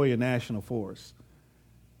Sequoia National Forest.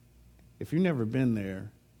 If you've never been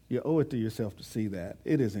there, you owe it to yourself to see that.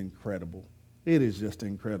 It is incredible. It is just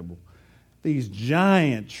incredible. These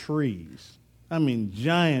giant trees,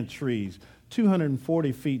 giant trees,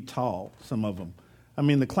 240 feet tall, some of them.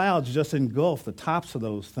 The clouds just engulf the tops of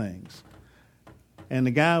those things. And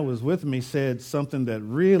the guy who was with me said something that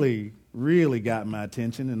really, really got my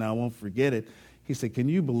attention, and I won't forget it. He said, "Can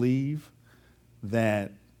you believe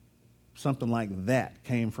that something like that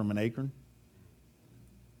came from an acorn?"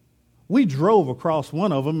 We drove across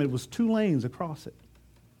one of them. It was 2 lanes across it.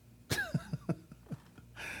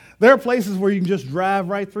 There are places where you can just drive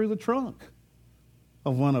right through the trunk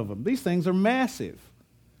of one of them. These things are massive.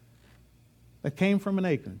 That came from an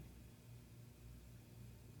acorn.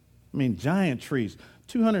 Giant trees,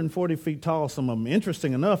 240 feet tall, some of them.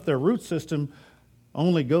 Interesting enough, their root system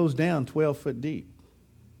only goes down 12 foot deep.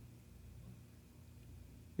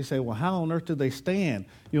 You say, well, how on earth do they stand?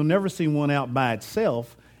 You'll never see one out by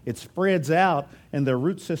itself. It spreads out, and their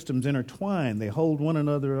root systems intertwine. They hold one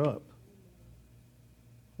another up.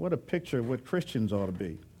 What a picture of what Christians ought to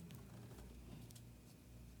be.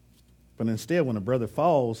 But instead, when a brother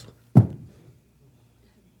falls,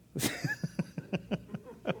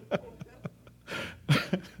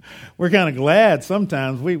 we're kind of glad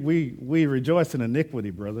sometimes. We rejoice in iniquity,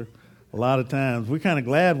 brother. A lot of times. We're kind of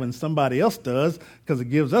glad when somebody else does because it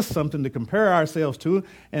gives us something to compare ourselves to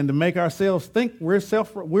and to make ourselves think we're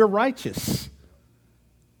righteous.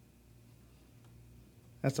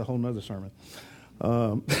 That's a whole nother sermon.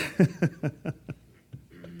 I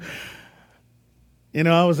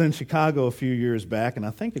was in Chicago a few years back, and I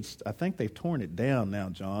think they've torn it down now,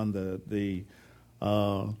 John. The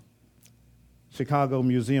Chicago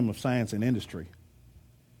Museum of Science and Industry,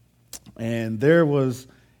 and there was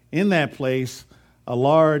in that place a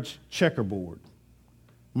large checkerboard,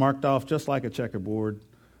 marked off just like a checkerboard.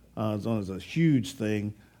 It was a huge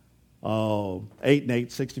thing, 8 and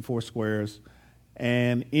 8, 64 squares,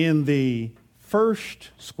 and in the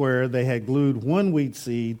first square they had glued 1 wheat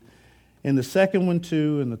seed. In the second one,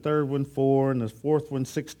 2, and the third one, 4, and the fourth one,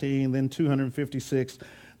 16, then 256,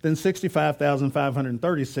 then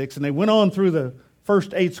 65,536, and they went on through the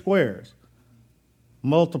first 8 squares,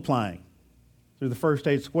 multiplying through the first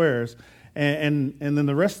 8 squares, and then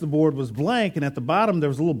the rest of the board was blank, and at the bottom there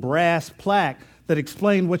was a little brass plaque that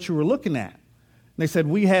explained what you were looking at. And they said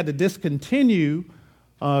we had to discontinue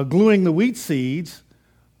gluing the wheat seeds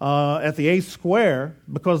at the 8th square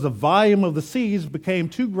because the volume of the seeds became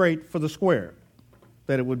too great for the square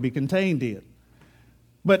that it would be contained in.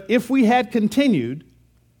 But if we had continued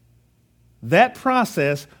that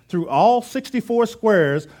process through all 64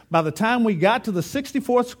 squares, by the time we got to the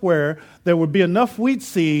 64th square, there would be enough wheat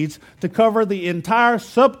seeds to cover the entire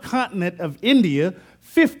subcontinent of India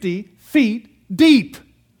 50 feet deep.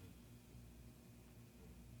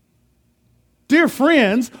 Dear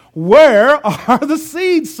friends, where are the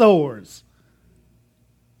seed sowers?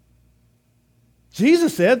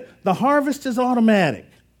 Jesus said the harvest is automatic.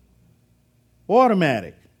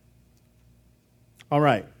 Automatic. All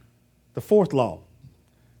right, the 4th law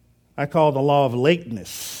I call the law of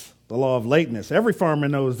lateness. The law of lateness. Every farmer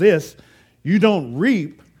knows this. You don't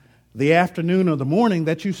reap the afternoon or the morning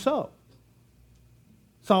that you sow.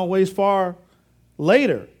 It's always far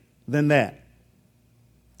later than that.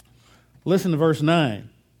 Listen to verse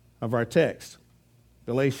 9 of our text,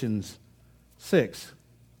 Galatians 6. It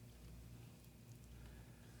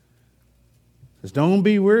says, "Don't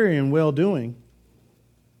be weary in well-doing,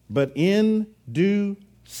 but in due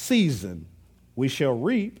season we shall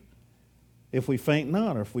reap if we faint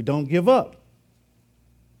not, or if we don't give up."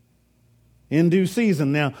 In due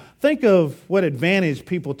season. Now, think of what advantage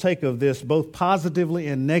people take of this, both positively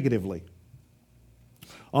and negatively.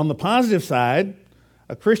 On the positive side,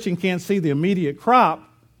 a Christian can't see the immediate crop,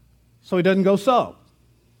 so he doesn't go sow.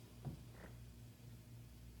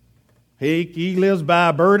 He lives by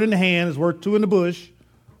a bird in the hand is worth two in the bush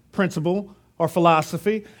principle or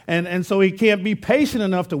philosophy, and so he can't be patient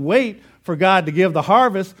enough to wait for God to give the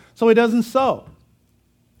harvest, so he doesn't sow.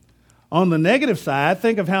 On the negative side,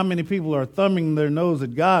 think of how many people are thumbing their nose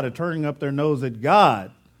at God or turning up their nose at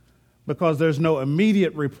God because there's no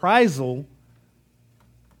immediate reprisal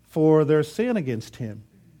for their sin against him.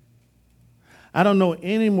 I don't know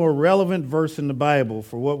any more relevant verse in the Bible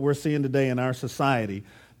for what we're seeing today in our society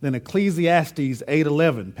than Ecclesiastes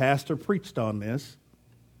 8:11. Pastor preached on this.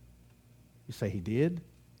 You say he did?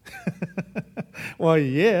 Well,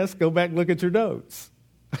 yes. Go back and look at your notes.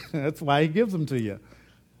 That's why he gives them to you.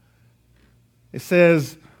 It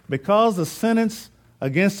says, because the sentence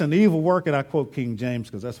against an evil work, and I quote King James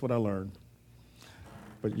because that's what I learned,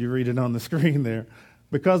 but you read it on the screen there.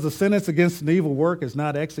 Because the sentence against an evil work is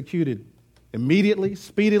not executed immediately,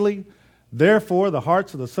 speedily, therefore the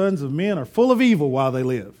hearts of the sons of men are full of evil while they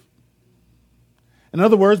live. In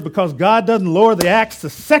other words, because God doesn't lower the axe the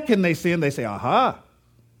second they sin, they say, aha,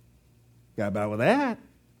 got by with that.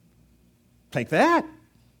 Take that.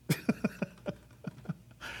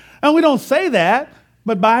 And we don't say that,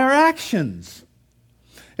 but by our actions.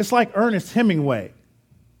 It's like Ernest Hemingway,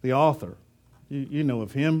 the author. You know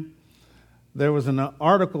of him. There was an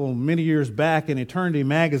article many years back in Eternity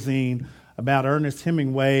magazine about Ernest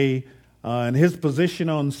Hemingway and his position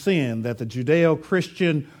on sin, that the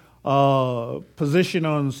Judeo-Christian position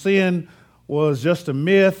on sin was just a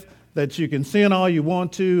myth, that you can sin all you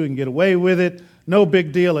want to and get away with it, no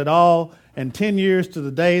big deal at all. And 10 years to the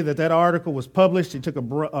day that article was published, he took a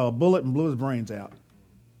bullet and blew his brains out.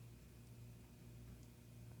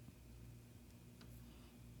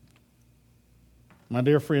 My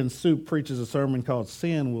dear friend Soup preaches a sermon called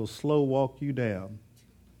Sin Will Slow Walk You Down.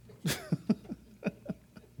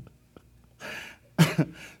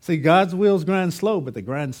 See, God's wheels grind slow, but they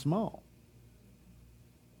grind small.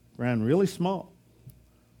 Grind really small.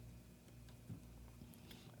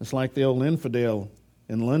 It's like the old infidel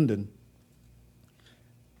in London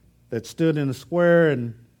that stood in a square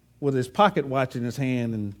and with his pocket watch in his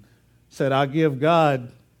hand and said, I'll give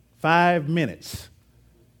God 5 minutes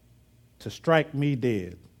to strike me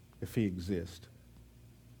dead if he exists.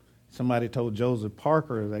 Somebody told Joseph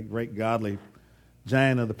Parker, that great godly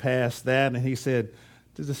giant of the past, that, and he said,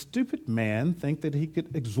 does a stupid man think that he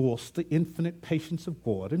could exhaust the infinite patience of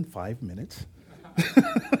God in 5 minutes?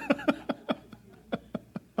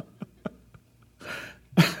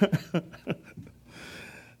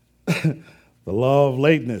 The law of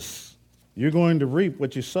lateness. You're going to reap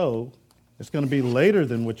what you sow. It's going to be later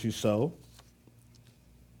than what you sow.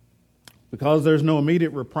 Because there's no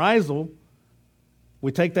immediate reprisal,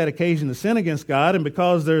 we take that occasion to sin against God, and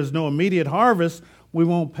because there's no immediate harvest, we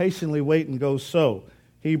won't patiently wait and go sow.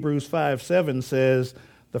 Hebrews 5:7 says,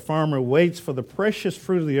 the farmer waits for the precious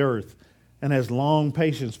fruit of the earth and has long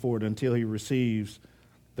patience for it until he receives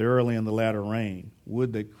the early and the latter rain.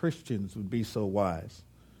 Would that Christians would be so wise.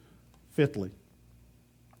 Fifthly,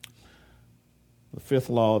 the fifth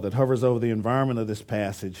law that hovers over the environment of this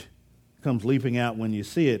passage comes leaping out when you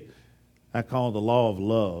see it. I call the law of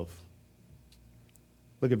love.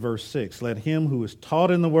 Look at verse 6. Let him who is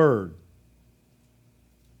taught in the word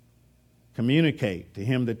communicate to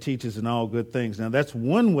him that teaches in all good things. Now that's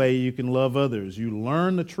one way you can love others. You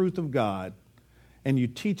learn the truth of God and you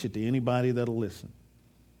teach it to anybody that'll listen.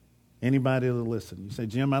 Anybody that'll listen. You say,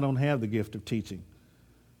 Jim, I don't have the gift of teaching.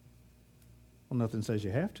 Well, nothing says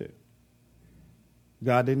you have to.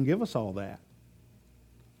 God didn't give us all that.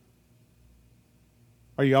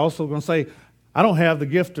 Are you also going to say, I don't have the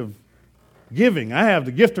gift of giving. I have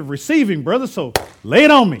the gift of receiving, brother, so lay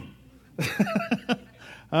it on me.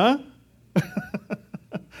 Huh?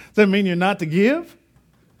 Does that mean you're not to give?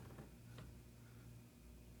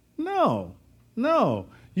 No.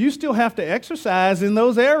 You still have to exercise in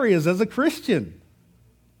those areas as a Christian.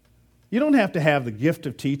 You don't have to have the gift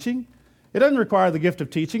of teaching. It doesn't require the gift of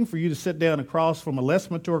teaching for you to sit down across from a less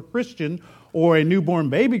mature Christian or a newborn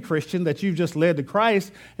baby Christian that you've just led to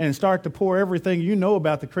Christ and start to pour everything you know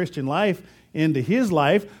about the Christian life into his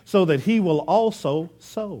life so that he will also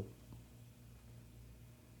sow.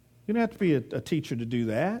 You don't have to be a teacher to do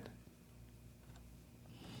that.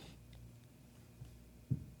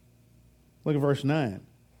 Look at verse 9.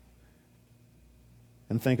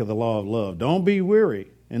 And think of the law of love. Don't be weary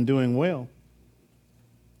in doing well.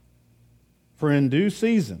 For in due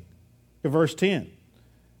season, look at verse 10.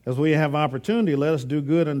 As we have opportunity, let us do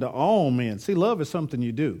good unto all men. See, love is something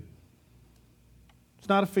you do. It's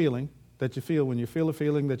not a feeling. It that you feel when you feel a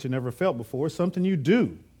feeling that you never felt before. It's something you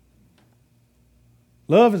do.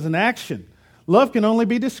 Love is an action. Love can only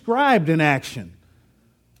be described in action.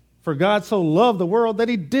 For God so loved the world that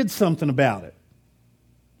he did something about it.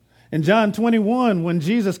 In John 21, when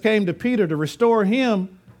Jesus came to Peter to restore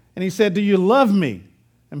him, and he said, "Do you love me?"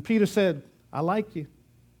 And Peter said, "I like you.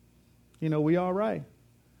 You know, we all right."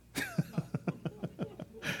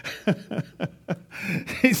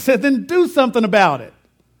 He said, "Then do something about it.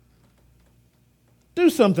 Do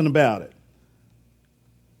something about it."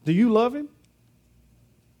 Do you love him?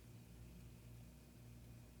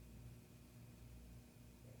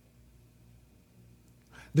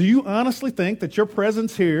 Do you honestly think that your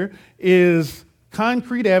presence here is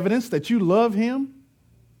concrete evidence that you love him?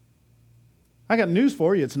 I got news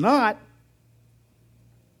for you. It's not.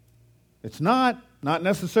 It's not. Not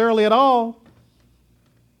necessarily at all.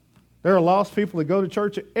 There are lost people that go to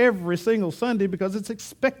church every single Sunday because it's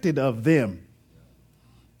expected of them.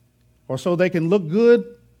 Or so they can look good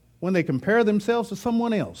when they compare themselves to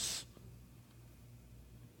someone else.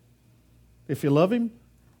 If you love him,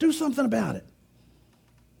 do something about it.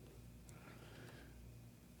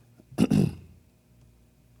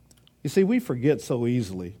 You see, we forget so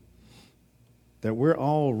easily that we're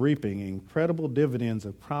all reaping incredible dividends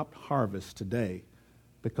of cropped harvest today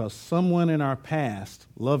because someone in our past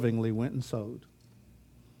lovingly went and sowed.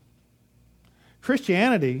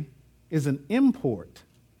 Christianity is an import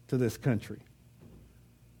to this country.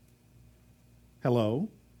 Hello?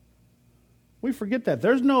 We forget that.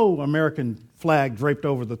 There's no American flag draped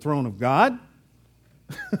over the throne of God.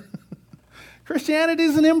 Christianity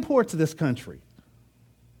is an import to this country.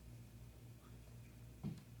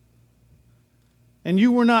 And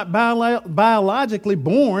you were not biologically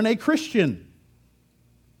born a Christian.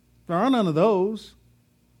 There are none of those.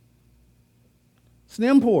 It's an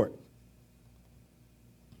import.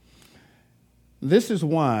 This is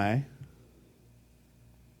why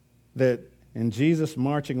that in Jesus'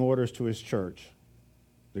 marching orders to his church,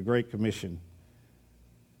 the Great Commission,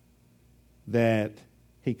 that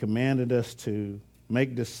he commanded us to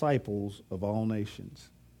make disciples of all nations.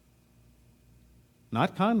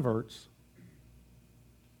 Not converts.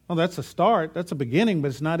 Well, that's a start, that's a beginning, but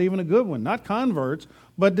it's not even a good one. Not converts,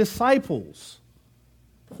 but disciples.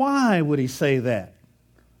 Why would he say that?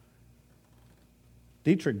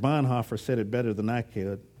 Dietrich Bonhoeffer said it better than I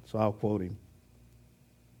could, so I'll quote him.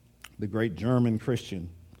 The great German Christian.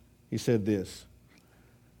 He said this: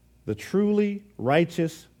 "The truly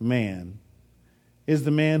righteous man is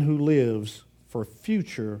the man who lives for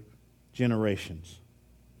future generations."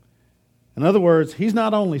 In other words, he's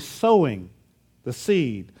not only sowing the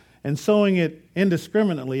seed and sowing it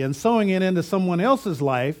indiscriminately and sowing it into someone else's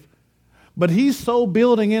life, but he's so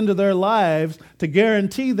building into their lives to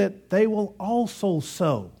guarantee that they will also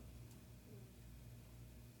sow.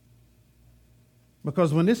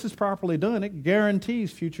 Because when this is properly done, it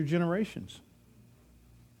guarantees future generations.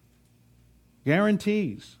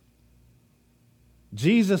 Guarantees.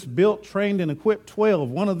 Jesus built, trained, and equipped 12.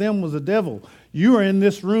 One of them was a devil. You are in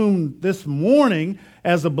this room this morning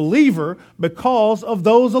as a believer because of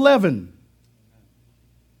those 11.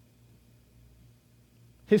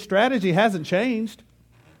 His strategy hasn't changed.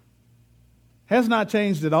 Has not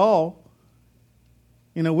changed at all.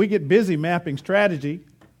 You know, we get busy mapping strategy,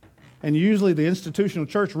 and usually the institutional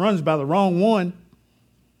church runs by the wrong one.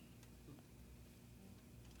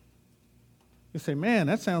 You say, "Man,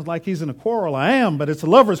 that sounds like he's in a quarrel." I am, but it's a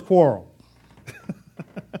lover's quarrel.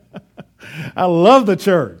 I love the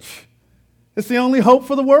church. It's the only hope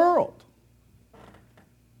for the world.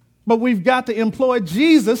 But we've got to employ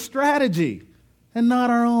Jesus' strategy and not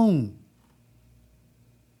our own.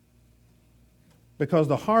 Because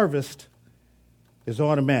the harvest is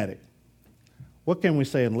automatic. What can we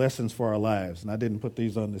say in lessons for our lives? And I didn't put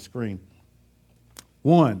these on the screen.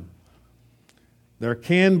 1, there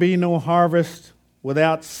can be no harvest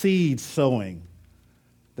without seed sowing.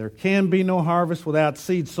 There can be no harvest without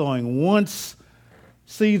seed sowing. Once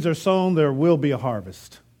seeds are sown, there will be a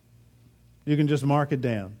harvest. You can just mark it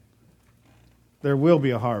down. There will be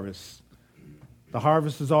a harvest. The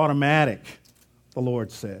harvest is automatic, the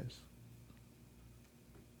Lord says.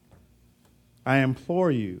 I implore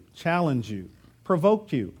you, challenge you,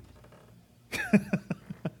 provoke you.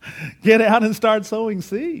 Get out and start sowing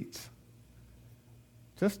seeds.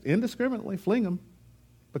 Just indiscriminately fling them,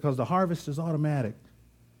 because the harvest is automatic.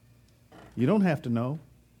 You don't have to know.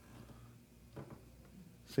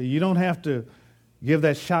 See, you don't have to give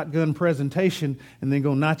that shotgun presentation and then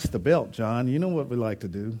go notch the belt, John. You know what we like to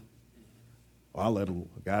do. Well, I led a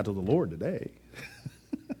guy to the Lord today.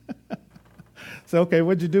 So, okay,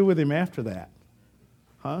 what'd you do with him after that?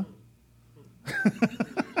 Huh?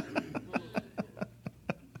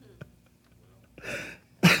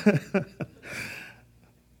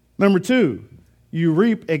 Number 2, you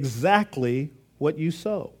reap exactly what you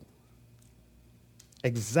sow.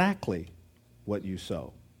 Exactly what you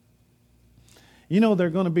sow. You know, there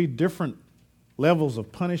are going to be different levels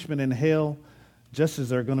of punishment in hell, just as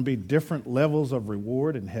there are going to be different levels of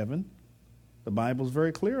reward in heaven. The Bible's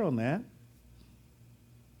very clear on that.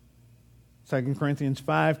 2 Corinthians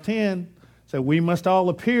 5:10 said we must all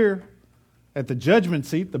appear at the judgment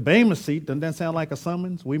seat, the Bema seat. Doesn't that sound like a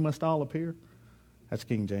summons? We must all appear. That's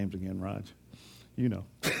King James again, Raj. You know.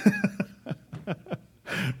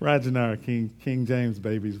 Raj and I are King James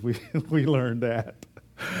babies. We learned that.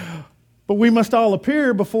 But we must all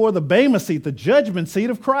appear before the Bema seat, the judgment seat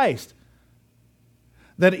of Christ,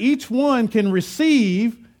 that each one can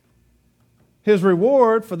receive his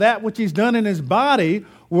reward for that which he's done in his body,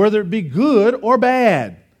 whether it be good or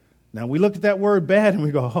bad. Now, we look at that word bad and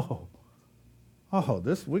we go,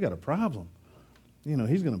 we got a problem. You know,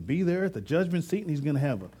 he's going to be there at the judgment seat and he's going to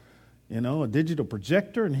have a digital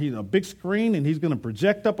projector and a big screen and he's going to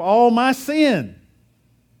project up all my sin.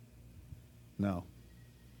 No.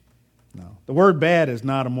 The word bad is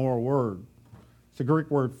not a moral word. It's a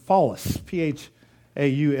Greek word phaulos,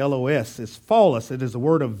 P-H-A-U-L-O-S. It's phaulos. It is a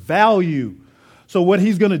word of value. So what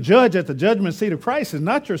he's going to judge at the judgment seat of Christ is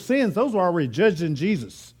not your sins. Those are already judged in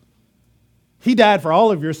Jesus. He died for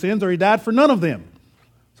all of your sins or he died for none of them.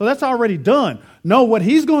 So that's already done. No, what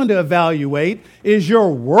he's going to evaluate is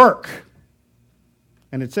your work.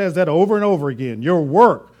 And it says that over and over again. Your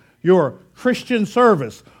work, your Christian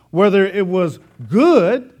service, whether it was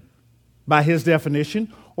good by his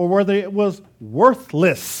definition or whether it was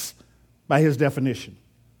worthless by his definition.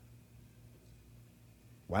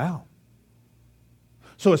 Wow.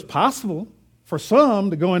 So it's possible for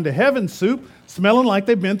some to go into heaven's soup smelling like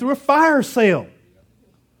they've been through a fire sale.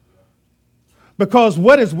 Because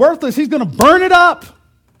what is worthless, he's going to burn it up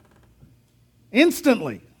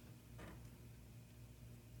instantly.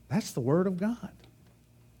 That's the Word of God.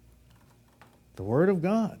 The Word of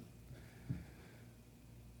God.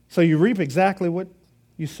 So you reap exactly what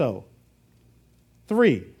you sow.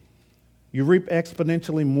 3, you reap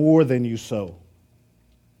exponentially more than you sow.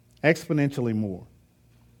 Exponentially more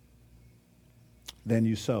than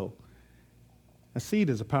you sow. A seed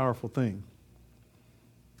is a powerful thing.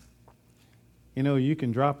 You know, you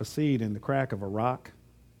can drop a seed in the crack of a rock,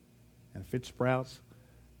 and if it sprouts,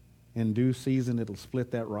 in due season it'll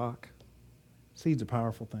split that rock. Seed's a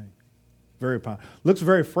powerful thing. Very powerful. Looks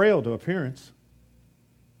very frail to appearance.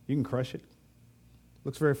 You can crush it.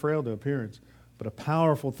 Looks very frail to appearance, but a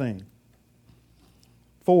powerful thing.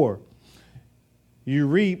 4, you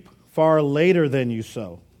reap far later than you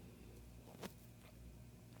sow.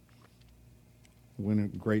 Went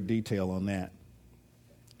into great detail on that.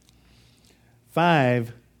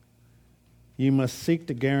 5, you must seek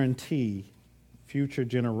to guarantee future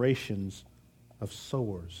generations of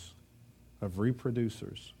sowers, of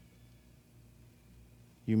reproducers.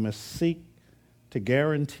 You must seek to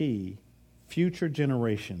guarantee future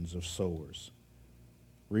generations of sowers,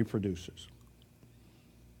 reproducers.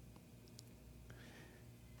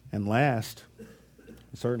 And last,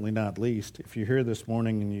 certainly not least, if you're here this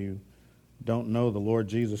morning and you don't know the Lord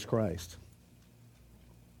Jesus Christ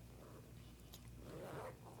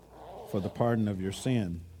for the pardon of your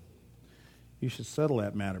sin, you should settle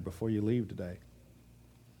that matter before you leave today.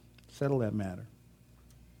 Settle that matter.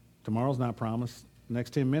 Tomorrow's not promised. The next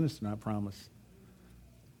 10 minutes are not promised.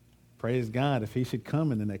 Praise God if he should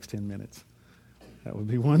come in the next 10 minutes. That would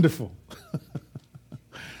be wonderful.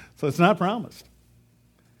 So it's not promised.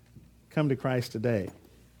 Come to Christ today.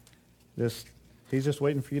 He's just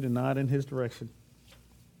waiting for you to nod in his direction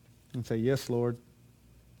and say, yes, Lord.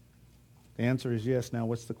 The answer is yes. Now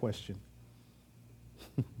what's the question?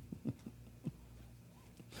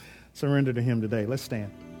 Surrender to him today. Let's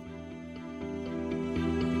stand.